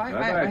 Yeah, no, Bye-bye,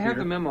 I have Peter.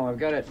 the memo. I've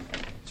got it.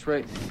 It's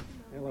right.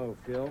 Hello,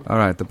 Phil. All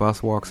right, the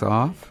boss walks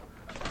off.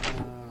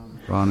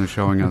 Ron is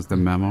showing us the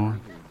memo.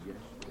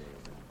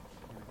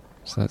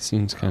 So that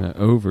scene's kind of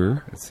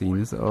over, The scene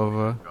is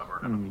over.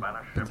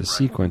 but the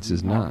sequence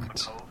is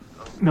not.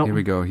 No, Here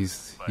we go.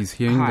 He's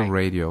hearing Hi. the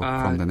radio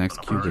from the next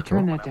Could you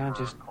turn cubicle. that down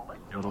just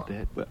a little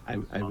bit? but I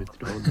was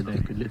told that I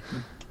could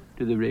listen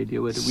to the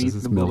radio at a This is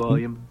reasonable Milton.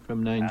 volume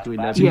from 9 to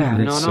 11. Yeah,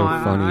 It's no, so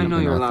funny I know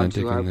and you're allowed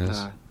authentic to. in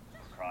this.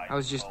 I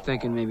was just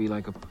thinking maybe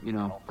like a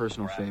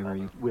personal favor.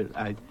 Well,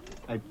 I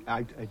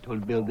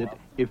told Bill that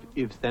if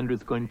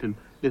Sandra's going to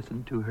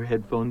listen to her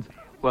headphones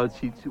while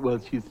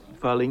she's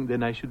falling,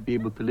 then I should be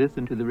able to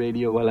listen to the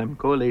radio while I'm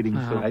collating. So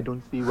Uh-huh. I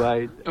don't see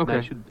why Okay.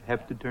 I should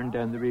have to turn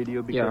down the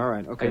radio because Yeah, all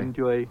right, okay. I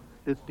enjoy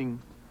listening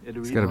at a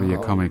He's got to be a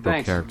reasonable comic book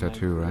Thanks. character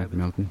too, right,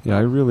 Milton? Yeah,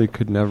 I really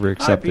could never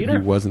accept that he Peter.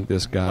 wasn't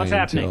this guy What's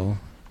happening? until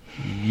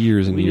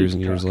years and We years need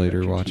and to years talk later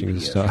about your watching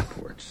his TPS stuff.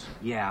 reports.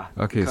 Yeah.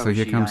 Okay, the so cover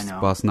here sheet, comes I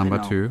know. boss number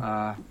I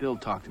know. 2. Bill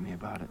talked to me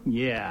about it.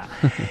 Yeah.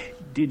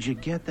 Did you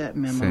get that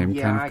memo? Same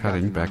Yeah, kind I of got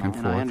cutting the back memo, and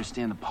and I forth.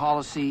 understand the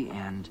policy,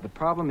 and the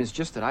problem is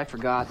just that I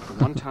forgot the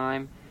one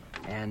time,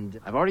 and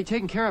I've already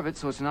taken care of it,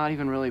 so it's not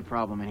even really a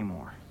problem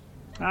anymore.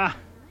 Ah,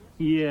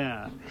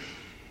 yeah.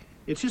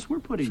 It's just we're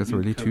putting Just new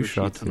really cover two sheets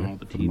shots on here all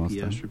the for the most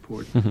TPS time.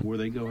 reports before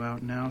they go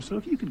out now. So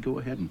if you could go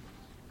ahead and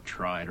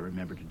try to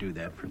remember to do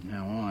that from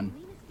now on,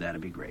 that'd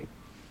be great.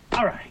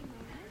 All right.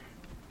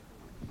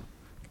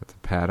 Gets a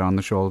pat on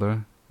the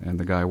shoulder, and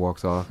the guy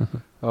walks off.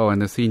 Oh,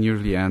 and the scene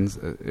usually ends.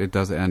 It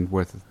does end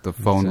with the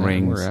phone So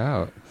rings, We're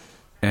out.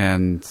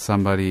 and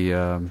somebody,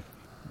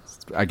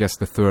 I guess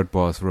the third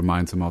boss,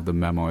 reminds him of the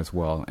memo as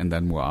well, and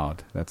then we're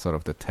out. That's sort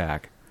of the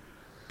tag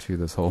to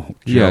this whole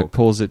Yeah, it joke.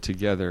 pulls it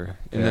together.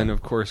 And Yeah. then,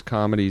 of course,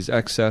 comedy's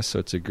excess, so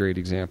it's a great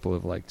example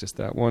of, like, just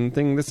that one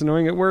thing that's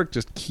annoying at work.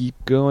 Just keep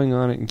going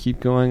on it and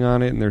keep going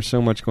on it, and there's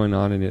so much going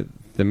on in it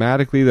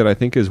thematically that I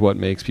think is what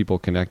makes people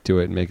connect to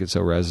it and make it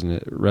so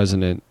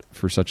resonant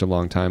for such a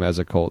long time as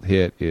a cult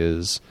hit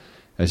is,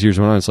 as years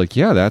went on, it's like,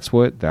 yeah, that's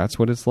what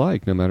it's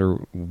like, no matter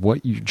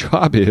what your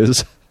job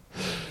is.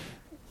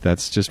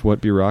 That's just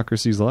what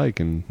bureaucracy's like,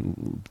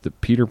 and the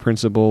Peter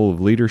principle of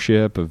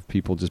leadership, of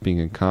people just being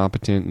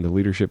incompetent in the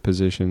leadership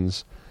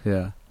positions.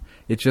 Yeah,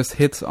 it just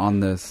hits on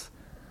this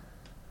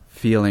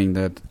feeling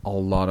that a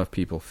lot of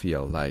people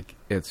feel, like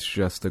it's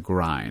just a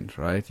grind,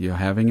 right? You're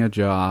having a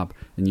job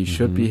and you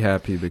should be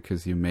happy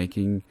because you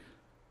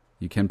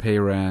can pay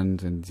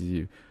rent,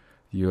 and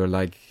you're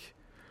like,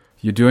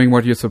 you're doing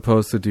what you're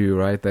supposed to do,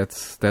 right?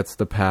 That's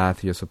the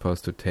path you're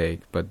supposed to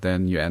take. But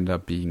then you end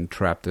up being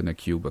trapped in a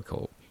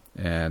cubicle,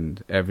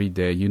 and every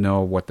day you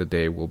know what the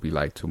day will be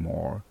like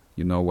tomorrow.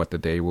 You know what the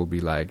day will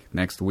be like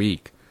next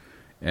week,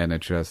 and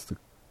it just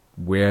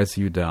wears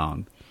you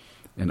down.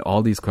 And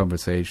all these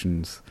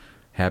conversations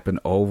happen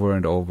over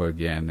and over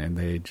again, and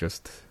they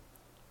just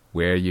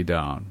wear you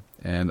down.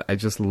 And I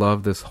just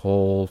love this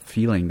whole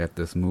feeling that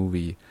this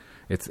movie,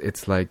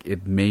 it's like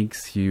it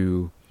makes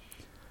you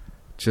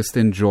just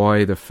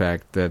enjoy the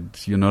fact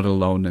that you're not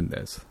alone in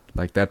this.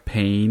 Like that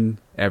pain,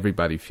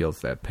 everybody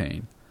feels that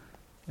pain.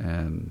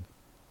 And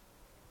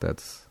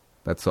that's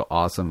so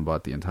awesome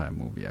about the entire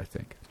movie, I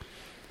think.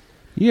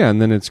 Yeah,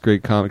 and then it's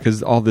great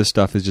because all this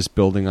stuff is just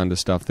building onto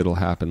stuff that'll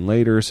happen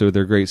later. So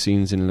they're great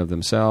scenes in and of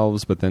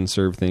themselves, but then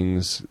serve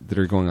things that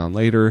are going on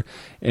later.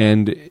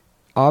 And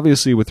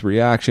obviously with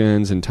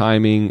reactions and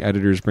timing,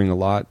 editors bring a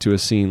lot to a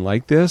scene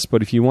like this.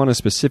 But if you want a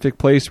specific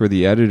place where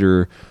the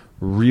editor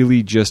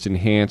really just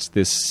enhanced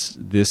this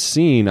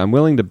scene, I'm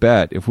willing to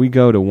bet if we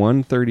go to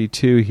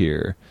 132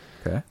 here,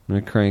 okay, I'm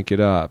going to crank it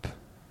up.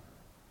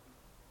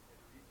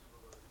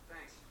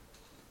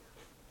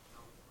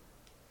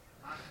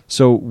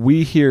 So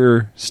we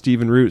hear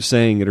Stephen Root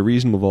saying at a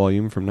reasonable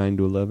volume from 9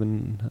 to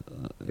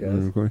 11.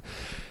 Yes.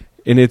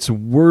 And it's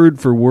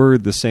word for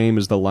word the same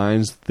as the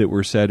lines that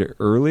were said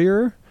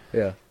earlier.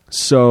 Yeah.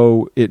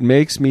 So it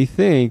makes me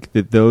think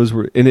that those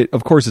were... And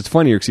of course, it's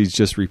funnier because he's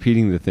just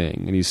repeating the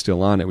thing, and he's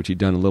still on it, which he'd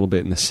done a little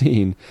bit in the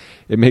scene.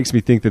 It makes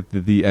me think that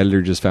the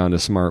editor just found a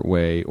smart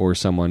way, or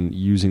someone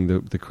using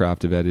the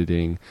craft of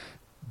editing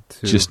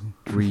just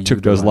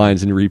took those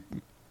lines and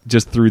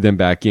just threw them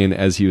back in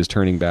as he was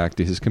turning back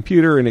to his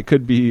computer. And it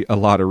could be a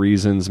lot of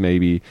reasons.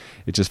 Maybe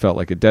it just felt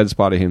like a dead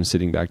spot of him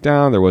sitting back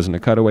down. There wasn't a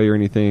cutaway or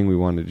anything. We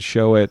wanted to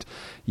show it.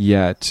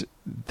 Yet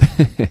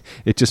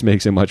it just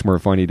makes it much more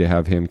funny to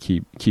have him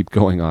keep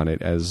going on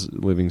it as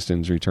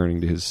Livingston's returning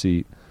to his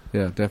seat.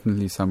 Yeah,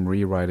 definitely some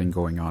rewriting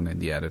going on in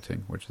the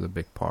editing, which is a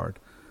big part.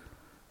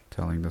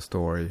 Telling the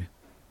story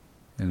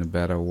in a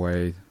better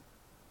way,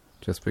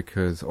 just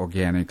because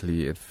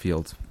organically it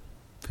feels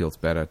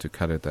better to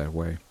cut it that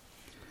way.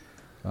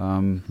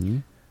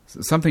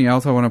 Something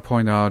else I want to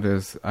point out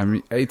is, I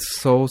mean, it's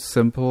so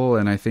simple,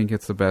 and I think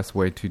it's the best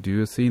way to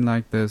do a scene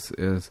like this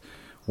is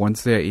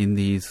once they're in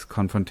these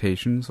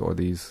confrontations or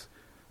these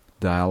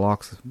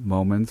dialogues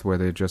moments where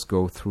they just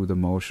go through the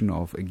motion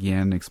of,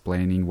 again,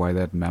 explaining why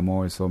that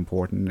memo is so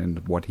important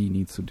and what he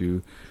needs to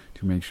do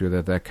to make sure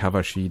that that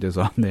cover sheet is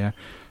on there.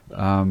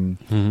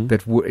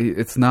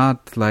 It's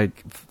not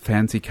like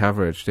fancy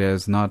coverage.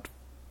 There's not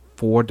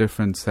 4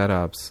 different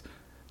setups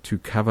to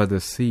cover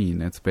the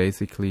scene. It's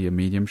basically a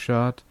medium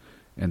shot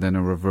and then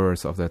a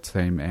reverse of that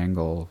same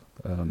angle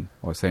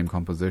or same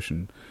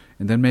composition.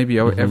 And then maybe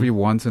every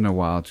once in a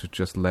while to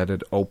just let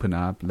it open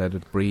up, let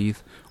it breathe,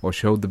 or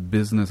show the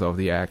business of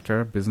the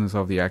actor. Business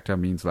of the actor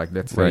means, like,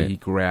 let's say he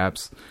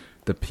grabs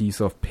the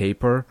piece of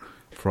paper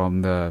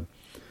from the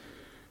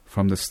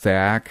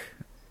stack,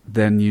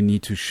 then you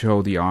need to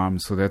show the arm.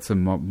 So that's a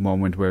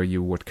moment where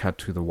you would cut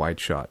to the wide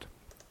shot.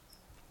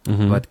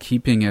 But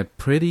keeping it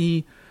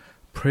pretty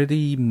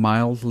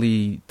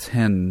mildly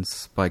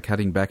tense by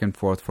cutting back and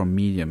forth from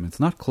medium. It's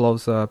not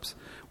close-ups.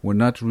 We're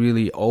not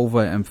really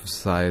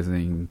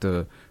overemphasizing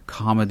the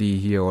comedy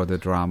here or the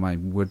drama.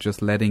 We're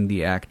just letting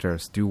the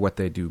actors do what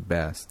they do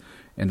best,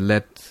 and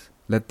let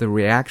the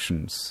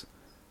reactions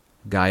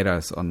guide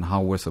us on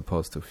how we're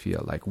supposed to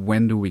feel. Like,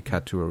 when do we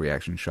cut to a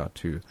reaction shot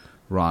to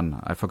Ron?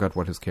 I forgot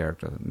what his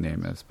character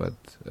name is, but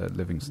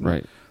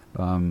Livingston,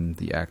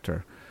 the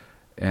actor.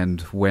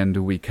 And when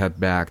do we cut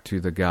back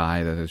to the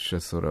guy that is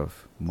just sort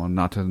of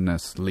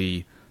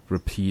monotonously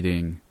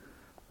repeating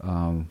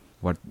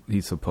what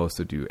he's supposed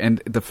to do?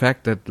 And the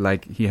fact that,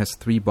 like, he has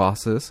 3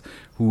 bosses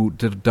who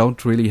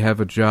don't really have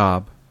a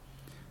job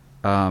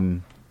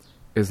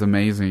is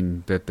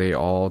amazing, that they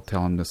all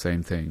tell him the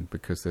same thing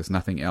because there's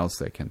nothing else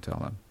they can tell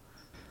him.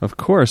 Of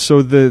course.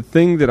 So the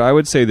thing that I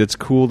would say that's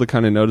cool to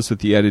kind of notice with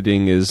the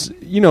editing is,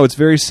 it's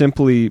very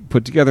simply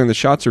put together, and the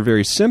shots are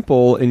very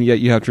simple, and yet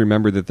you have to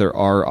remember that there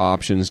are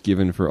options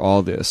given for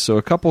all this. So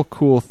a couple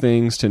cool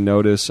things to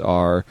notice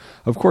are,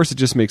 of course, it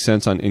just makes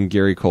sense in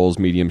Gary Cole's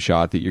medium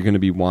shot that you're going to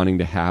be wanting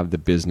to have the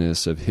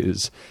business of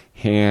his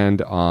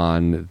hand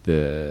on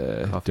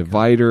the coffee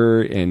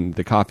divider cup and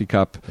the coffee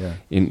cup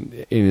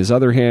in his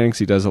other hand, because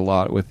he does a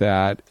lot with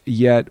that.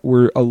 Yet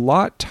we're a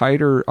lot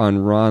tighter on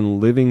Ron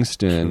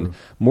Livingston,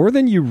 more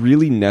than you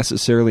really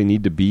necessarily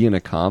need to be in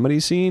a comedy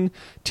scene.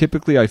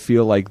 Typically, I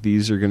feel like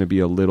these are going to be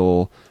a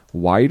little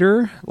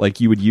wider,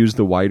 like you would use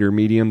the wider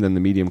medium than the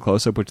medium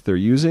close-up, which they're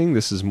using.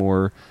 This is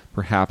more,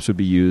 perhaps would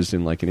be used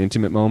in like an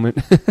intimate moment,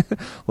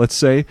 let's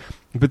say.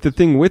 But the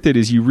thing with it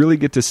is you really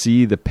get to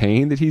see the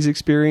pain that he's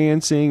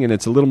experiencing, and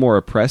it's a little more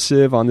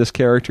oppressive on this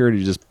character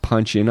to just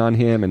punch in on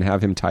him and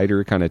have him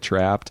tighter, kind of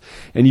trapped.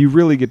 And you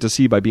really get to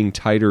see by being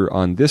tighter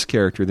on this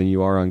character than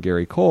you are on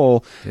Gary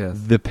Cole,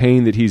 the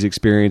pain that he's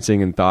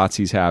experiencing and thoughts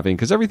he's having.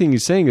 Because everything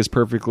he's saying is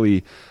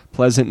perfectly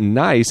pleasant and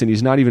nice, and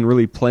he's not even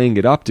really playing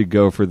it up to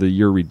go for the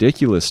 "you're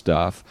ridiculous"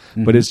 stuff,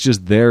 but it's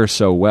just there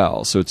so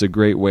well. So it's a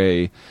great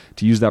way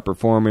to use that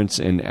performance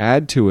and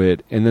add to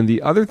it. And then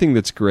the other thing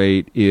that's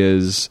great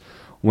is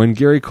when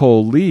Gary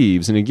Cole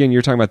leaves, and again,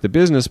 you're talking about the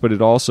business, but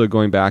it also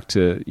going back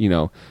to,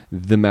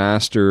 the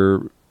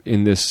master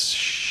in this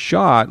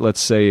shot, let's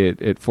say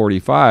at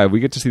 45, we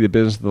get to see the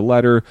business of the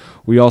letter.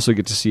 We also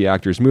get to see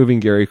actors moving,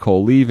 Gary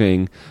Cole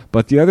leaving.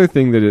 But the other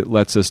thing that it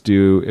lets us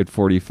do at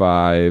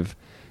 45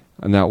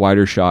 on that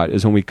wider shot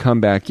is when we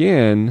come back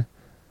in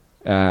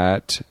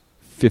at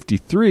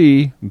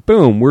 53,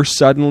 boom, we're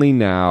suddenly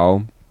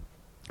now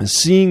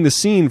seeing the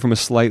scene from a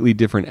slightly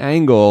different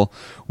angle,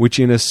 which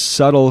in a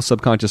subtle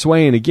subconscious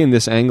way, and again,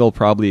 this angle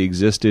probably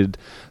existed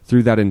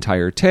through that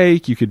entire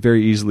take. You could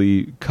very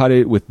easily cut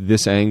it with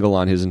this angle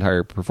on his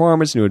entire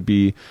performance, and it would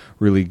be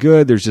really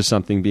good. There's just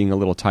something being a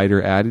little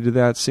tighter added to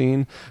that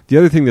scene. The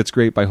other thing that's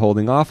great by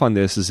holding off on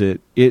this is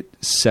it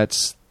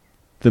sets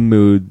the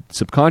mood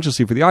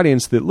subconsciously for the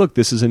audience that, look,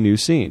 this is a new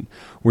scene.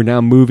 We're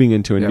now moving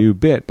into a new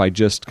bit by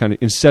just kind of,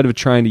 instead of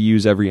trying to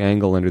use every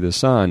angle under the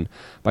sun,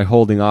 by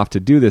holding off to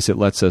do this, it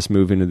lets us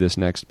move into this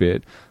next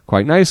bit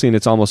quite nicely, and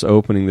it's almost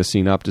opening the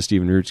scene up to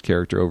Stephen Root's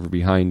character over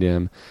behind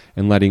him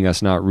and letting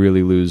us not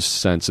really lose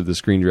sense of the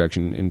screen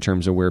direction in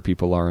terms of where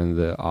people are in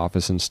the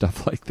office and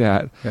stuff like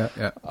that.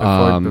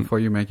 Before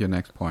you make your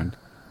next point,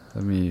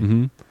 let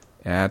me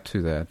add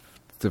to that.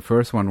 The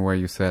first one where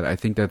you said, I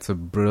think that's a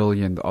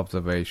brilliant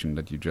observation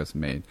that you just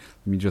made.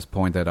 Let me just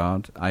point that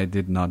out. I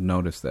did not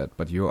notice that,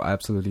 but you're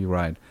absolutely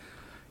right.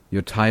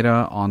 You're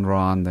tighter on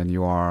Ron than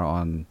you are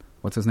on,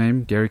 what's his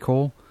name? Gary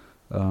Cole?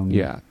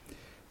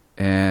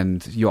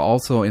 And you're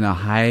also in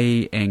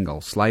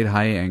a slight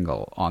high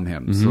angle on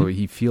him. So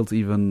he feels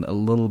even a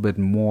little bit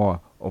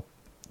more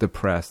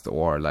depressed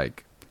or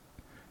like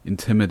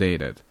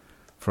intimidated,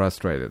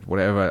 frustrated,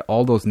 whatever,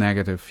 all those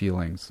negative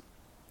feelings.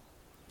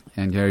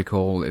 And Gary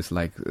Cole is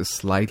like a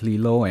slightly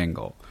low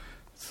angle.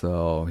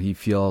 So he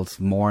feels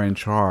more in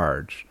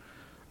charge.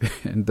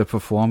 And the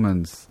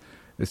performance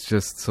is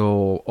just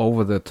so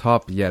over the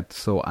top, yet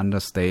so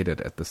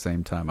understated at the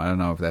same time. I don't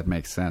know if that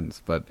makes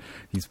sense, but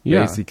he's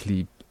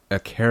basically a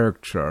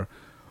caricature,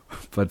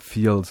 but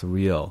feels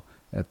real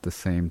at the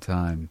same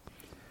time.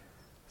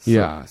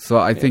 So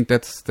I think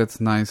that's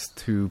nice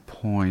to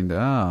point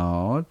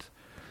out.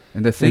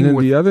 And the thing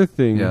the other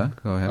thing... Yeah,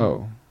 go ahead.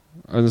 Oh.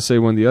 I was going to say,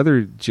 when the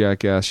other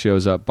jackass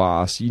shows up,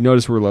 Boss, you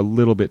notice we're a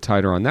little bit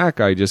tighter on that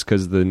guy just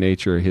because the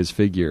nature of his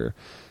figure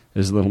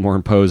is a little more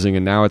imposing,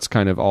 and now it's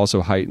kind of also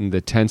heightened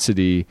the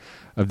tensity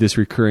of this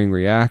recurring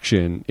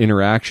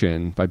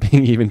interaction by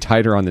being even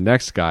tighter on the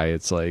next guy.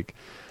 It's like,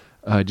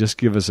 just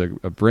give us a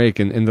break.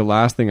 And the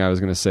last thing I was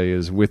going to say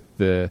is with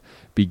the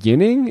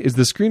beginning, is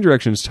the screen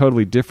direction is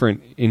totally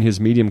different in his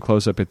medium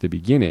close-up at the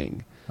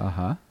beginning.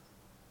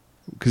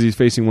 Because he's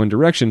facing one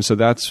direction, so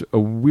that's a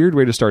weird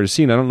way to start a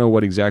scene. I don't know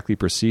what exactly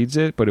precedes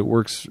it, but it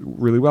works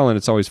really well, and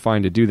it's always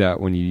fine to do that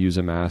when you use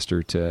a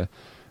master to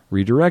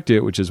redirect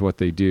it, which is what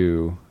they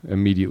do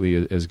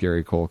immediately as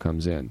Gary Cole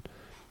comes in.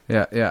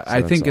 So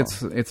I think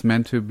it's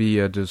meant to be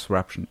a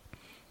disruption.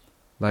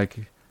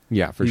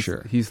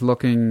 Sure. He's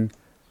looking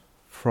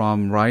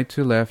from right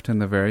to left in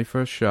the very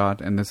first shot,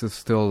 and this is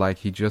still like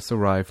he just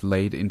arrived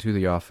late into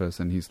the office,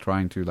 and he's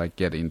trying to like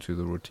get into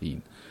the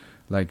routine.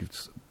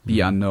 Be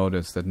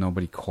unnoticed, that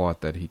nobody caught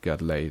that he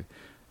got late.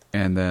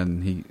 And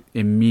then he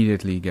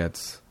immediately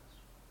gets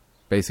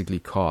basically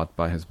caught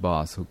by his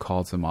boss, who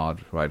calls him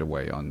out right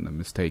away on the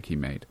mistake he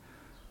made.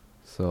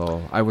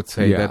 So I would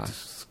say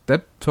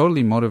that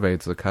totally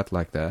motivates a cut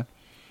like that.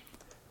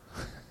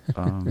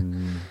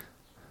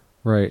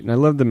 Right, and I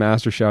love the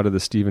master shot of the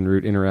Stephen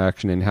Root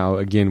interaction and how,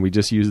 again, we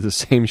just use the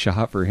same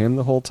shot for him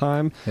the whole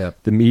time,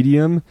 the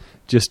medium,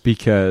 just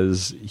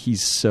because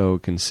he's so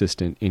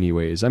consistent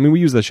anyways. I mean, we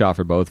use the shot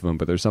for both of them,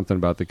 but there's something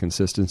about the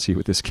consistency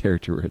with this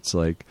character where it's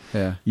like,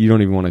 you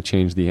don't even want to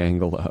change the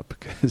angle up.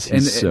 Because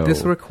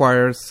this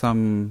requires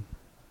some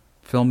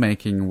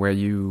filmmaking where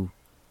you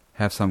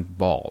have some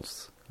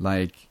balls.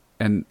 Like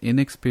an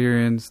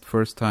inexperienced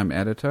first-time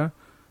editor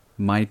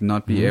might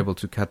not be able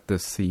to cut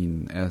this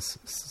scene as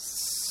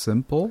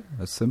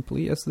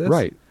simply as this.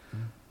 Right.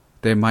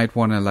 They might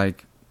want to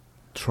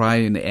try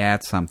and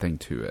add something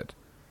to it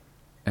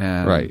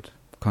and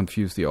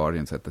confuse the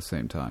audience at the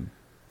same time.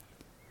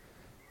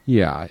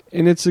 Yeah,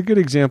 and it's a good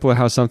example of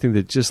how something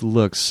that just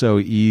looks so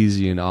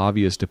easy and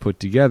obvious to put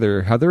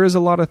together, how there is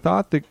a lot of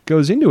thought that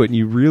goes into it, and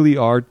you really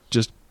are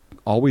just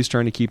always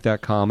trying to keep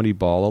that comedy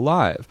ball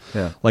alive.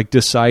 Yeah. Like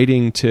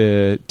deciding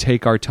to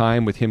take our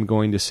time with him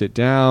going to sit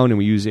down, and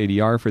we use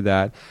ADR for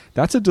that.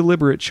 That's a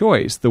deliberate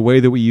choice. The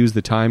way that we use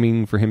the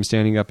timing for him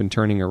standing up and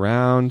turning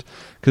around,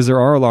 because there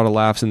are a lot of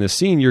laughs in this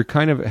scene, you're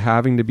kind of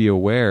having to be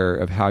aware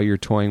of how you're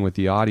toying with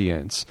the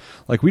audience.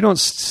 Like, we don't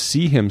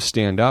see him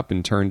stand up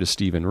and turn to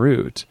Stephen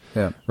Root.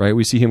 Yeah. Right?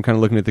 We see him kind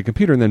of looking at the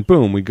computer, and then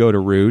boom, we go to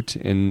Root,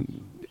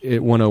 and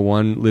at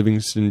 101,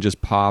 Livingston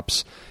just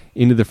pops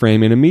into the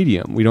frame in a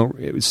medium. We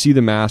don't see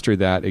the master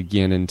that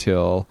again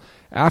until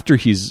after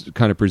he's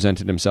kind of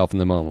presented himself in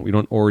the moment. We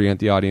don't orient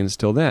the audience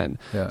till then.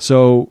 Yeah.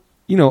 So,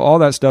 all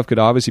that stuff could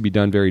obviously be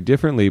done very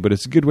differently, but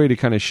it's a good way to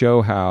kind of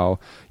show how,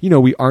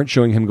 we aren't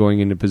showing him going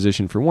into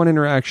position for one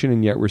interaction,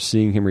 and yet we're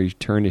seeing him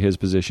return to his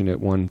position at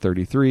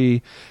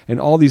 133.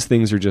 And all these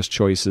things are just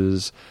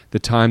choices. The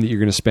time that you're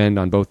going to spend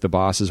on both the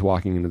bosses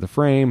walking into the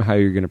frame, how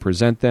you're going to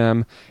present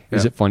them. Yeah.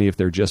 Is it funny if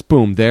they're just,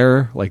 boom,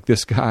 there, like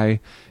this guy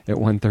at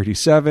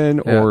 137,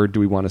 or do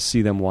we want to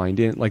see them wind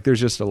in? Like, there's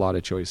just a lot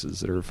of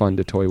choices that are fun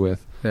to toy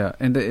with. Yeah,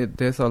 and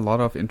there's a lot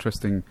of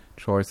interesting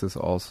choices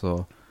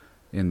also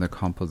in the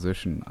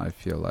composition, I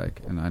feel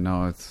like. And I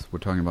know we're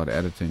talking about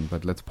editing,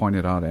 but let's point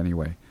it out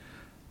anyway.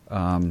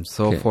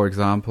 For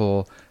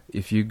example,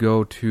 if you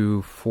go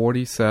to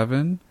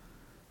 47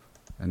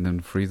 and then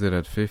freeze it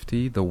at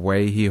 50, the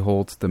way he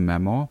holds the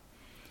memo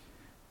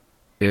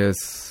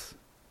is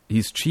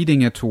he's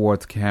cheating it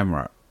towards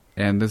camera.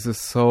 And this is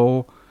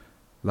so,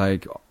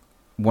 like,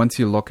 once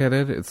you look at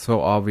it, it's so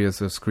obvious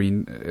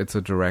it's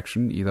a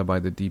direction, either by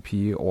the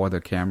DP or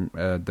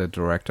the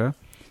director,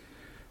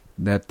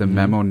 that the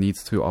memo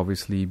needs to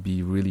obviously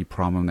be really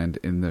prominent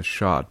in the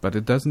shot. But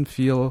it doesn't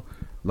feel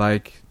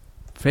like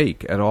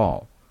fake at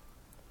all.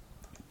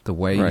 The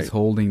way he's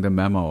holding the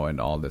memo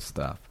and all this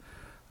stuff.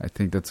 I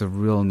think that's a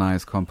real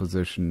nice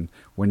composition.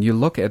 When you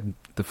look at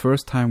the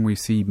first time we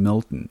see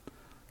Milton,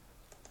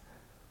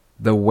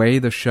 the way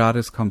the shot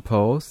is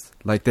composed,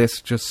 like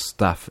there's just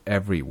stuff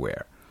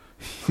everywhere.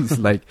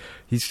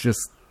 He's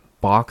just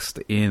boxed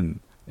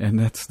in. And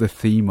that's the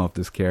theme of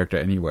this character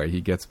anyway.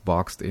 He gets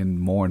boxed in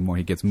more and more.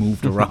 He gets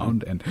moved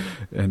around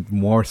and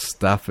more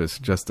stuff is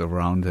just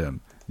around him.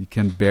 He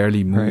can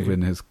barely move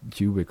in his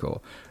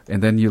cubicle.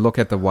 And then you look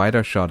at the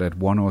wider shot at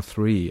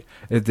 103.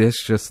 There's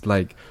just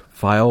like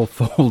file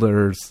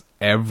folders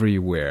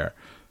everywhere.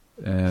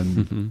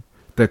 And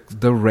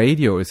the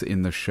radio is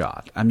in the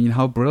shot. I mean,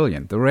 how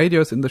brilliant. The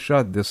radio is in the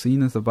shot. The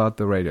scene is about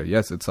the radio.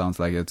 Yes, it sounds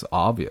like it's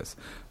obvious.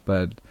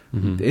 But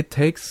it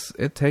takes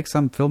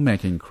some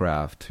filmmaking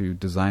craft to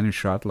design a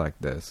shot like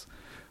this,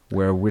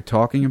 where we're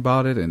talking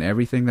about it and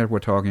everything that we're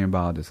talking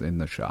about is in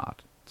the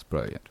shot. It's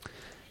brilliant.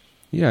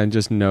 Yeah, and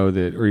just know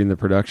that, or in the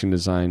production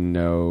design,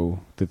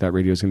 know that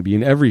radio is going to be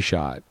in every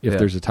shot. If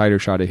there's a tighter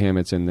shot of him,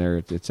 it's in there.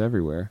 It's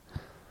everywhere.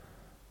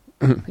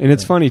 And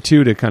it's funny,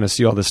 too, to kind of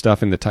see all this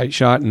stuff in the tight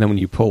shot, and then when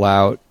you pull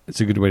out,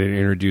 it's a good way to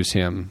introduce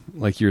him,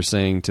 like you're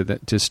saying,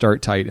 to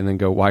start tight and then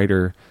go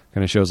wider.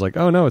 Kind of shows like,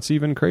 oh no, it's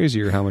even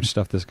crazier how much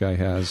stuff this guy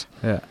has.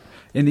 Yeah,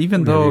 and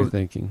even though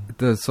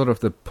the sort of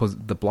the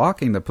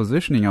blocking, the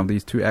positioning of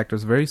these two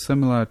actors very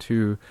similar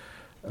to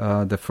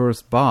the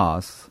first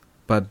boss,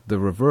 but the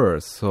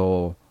reverse.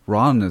 So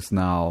Ron is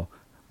now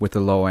with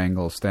the low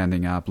angle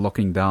standing up,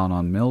 looking down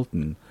on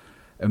Milton.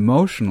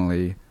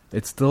 Emotionally,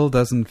 it still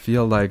doesn't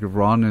feel like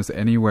Ron is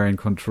anywhere in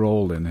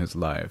control in his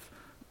life.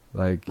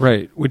 Like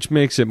which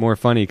makes it more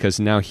funny because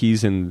now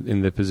he's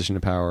in the position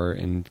of power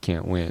and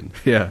can't win.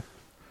 Yeah.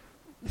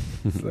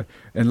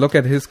 And look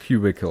at his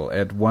cubicle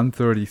at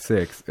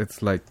 136.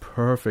 It's like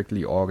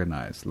perfectly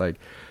organized. Like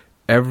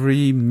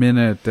every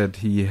minute that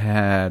he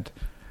had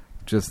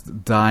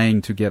just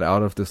dying to get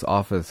out of this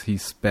office, he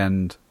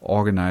spent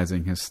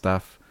organizing his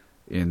stuff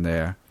in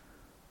there.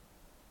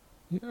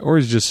 Or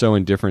he's just so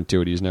indifferent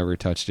to it, he's never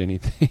touched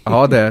anything.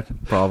 All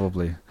that,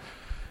 probably.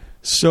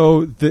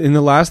 So, and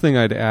the last thing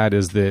I'd add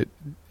is that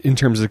in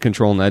terms of the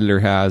control an editor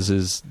has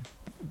is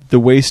the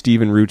way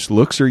Stephen Root's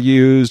looks are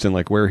used and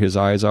like where his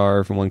eyes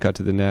are from one cut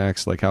to the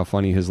next, like how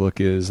funny his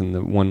look is and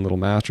the one little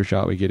master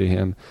shot we get of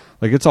him.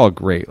 Like it's all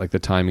great. Like the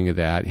timing of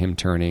that, him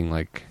turning,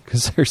 like,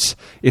 cause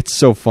it's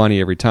so funny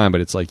every time,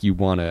 but it's like you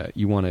want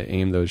to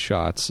aim those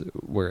shots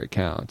where it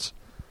counts.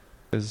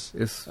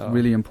 It's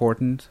really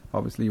important.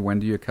 Obviously, when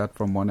do you cut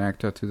from one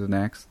actor to the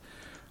next?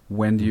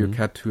 When do you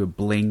cut to a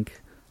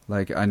blink?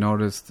 Like I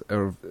noticed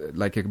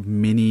like a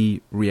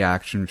mini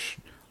reaction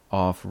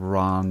of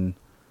Ron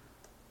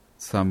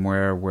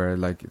somewhere where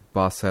like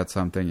boss said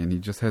something and he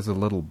just has a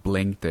little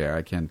blink there.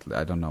 I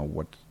don't know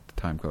what the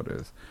time code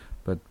is,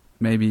 but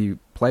maybe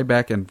play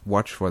back and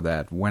watch for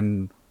that.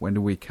 When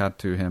do we cut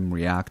to him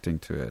reacting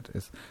to it?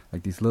 It's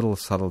like these little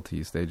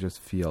subtleties. They just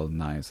feel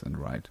nice and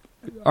right.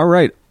 All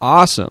right.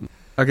 Awesome.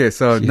 Okay.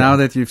 So now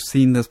that you've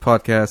seen this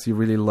podcast, you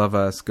really love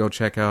us, go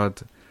check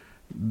out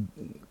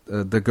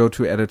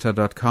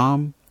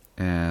thegotoeditor.com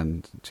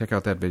and check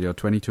out that video,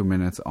 22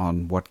 minutes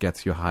on what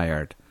gets you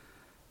hired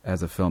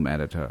as a film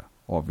editor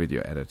or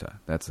video editor.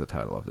 That's the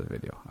title of the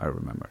video. I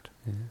remembered.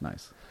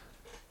 Nice.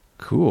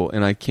 Cool.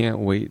 And I can't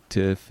wait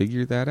to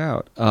figure that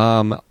out.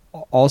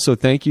 Also,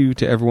 thank you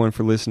to everyone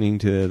for listening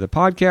to the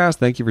podcast.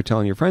 Thank you for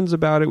telling your friends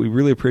about it. We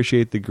really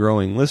appreciate the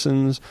growing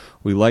listens.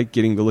 We like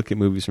getting to look at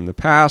movies from the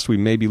past. We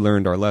maybe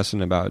learned our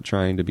lesson about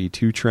trying to be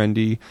too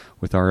trendy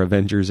with our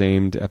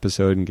Avengers-aimed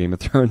episode and Game of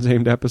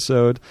Thrones-aimed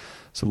episode.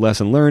 So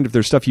lesson learned. If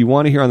there's stuff you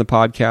want to hear on the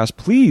podcast,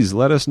 please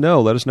let us know.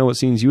 Let us know what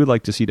scenes you would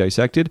like to see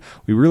dissected.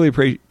 We really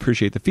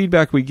appreciate the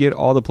feedback we get,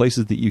 all the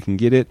places that you can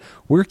get it.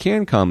 Where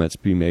can comments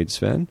be made,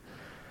 Sven?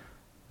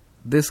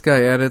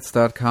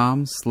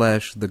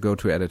 thisguyedits.com/the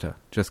go-to editor.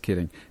 Just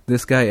kidding.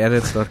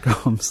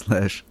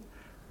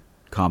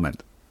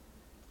 thisguyedits.com/comment.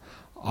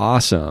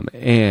 Awesome.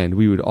 And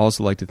we would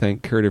also like to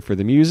thank Curtis for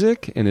the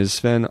music. And as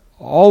Sven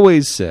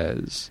always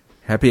says,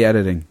 happy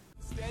editing.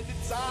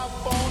 It's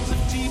iPhones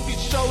and TV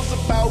shows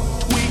about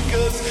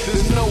tweakers.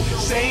 There's no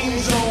sane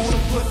zone, so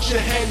put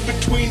your head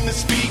between the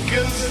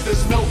speakers.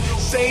 There's no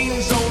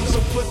sane zone,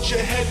 so put your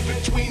head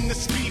between the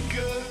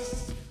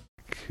speakers.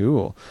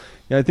 cool.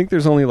 Yeah, I think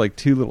there's only like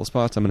 2 little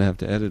spots I'm going to have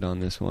to edit on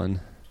this one.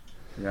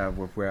 Yeah,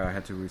 where I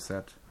had to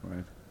reset,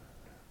 right?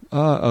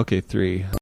 Okay, 3.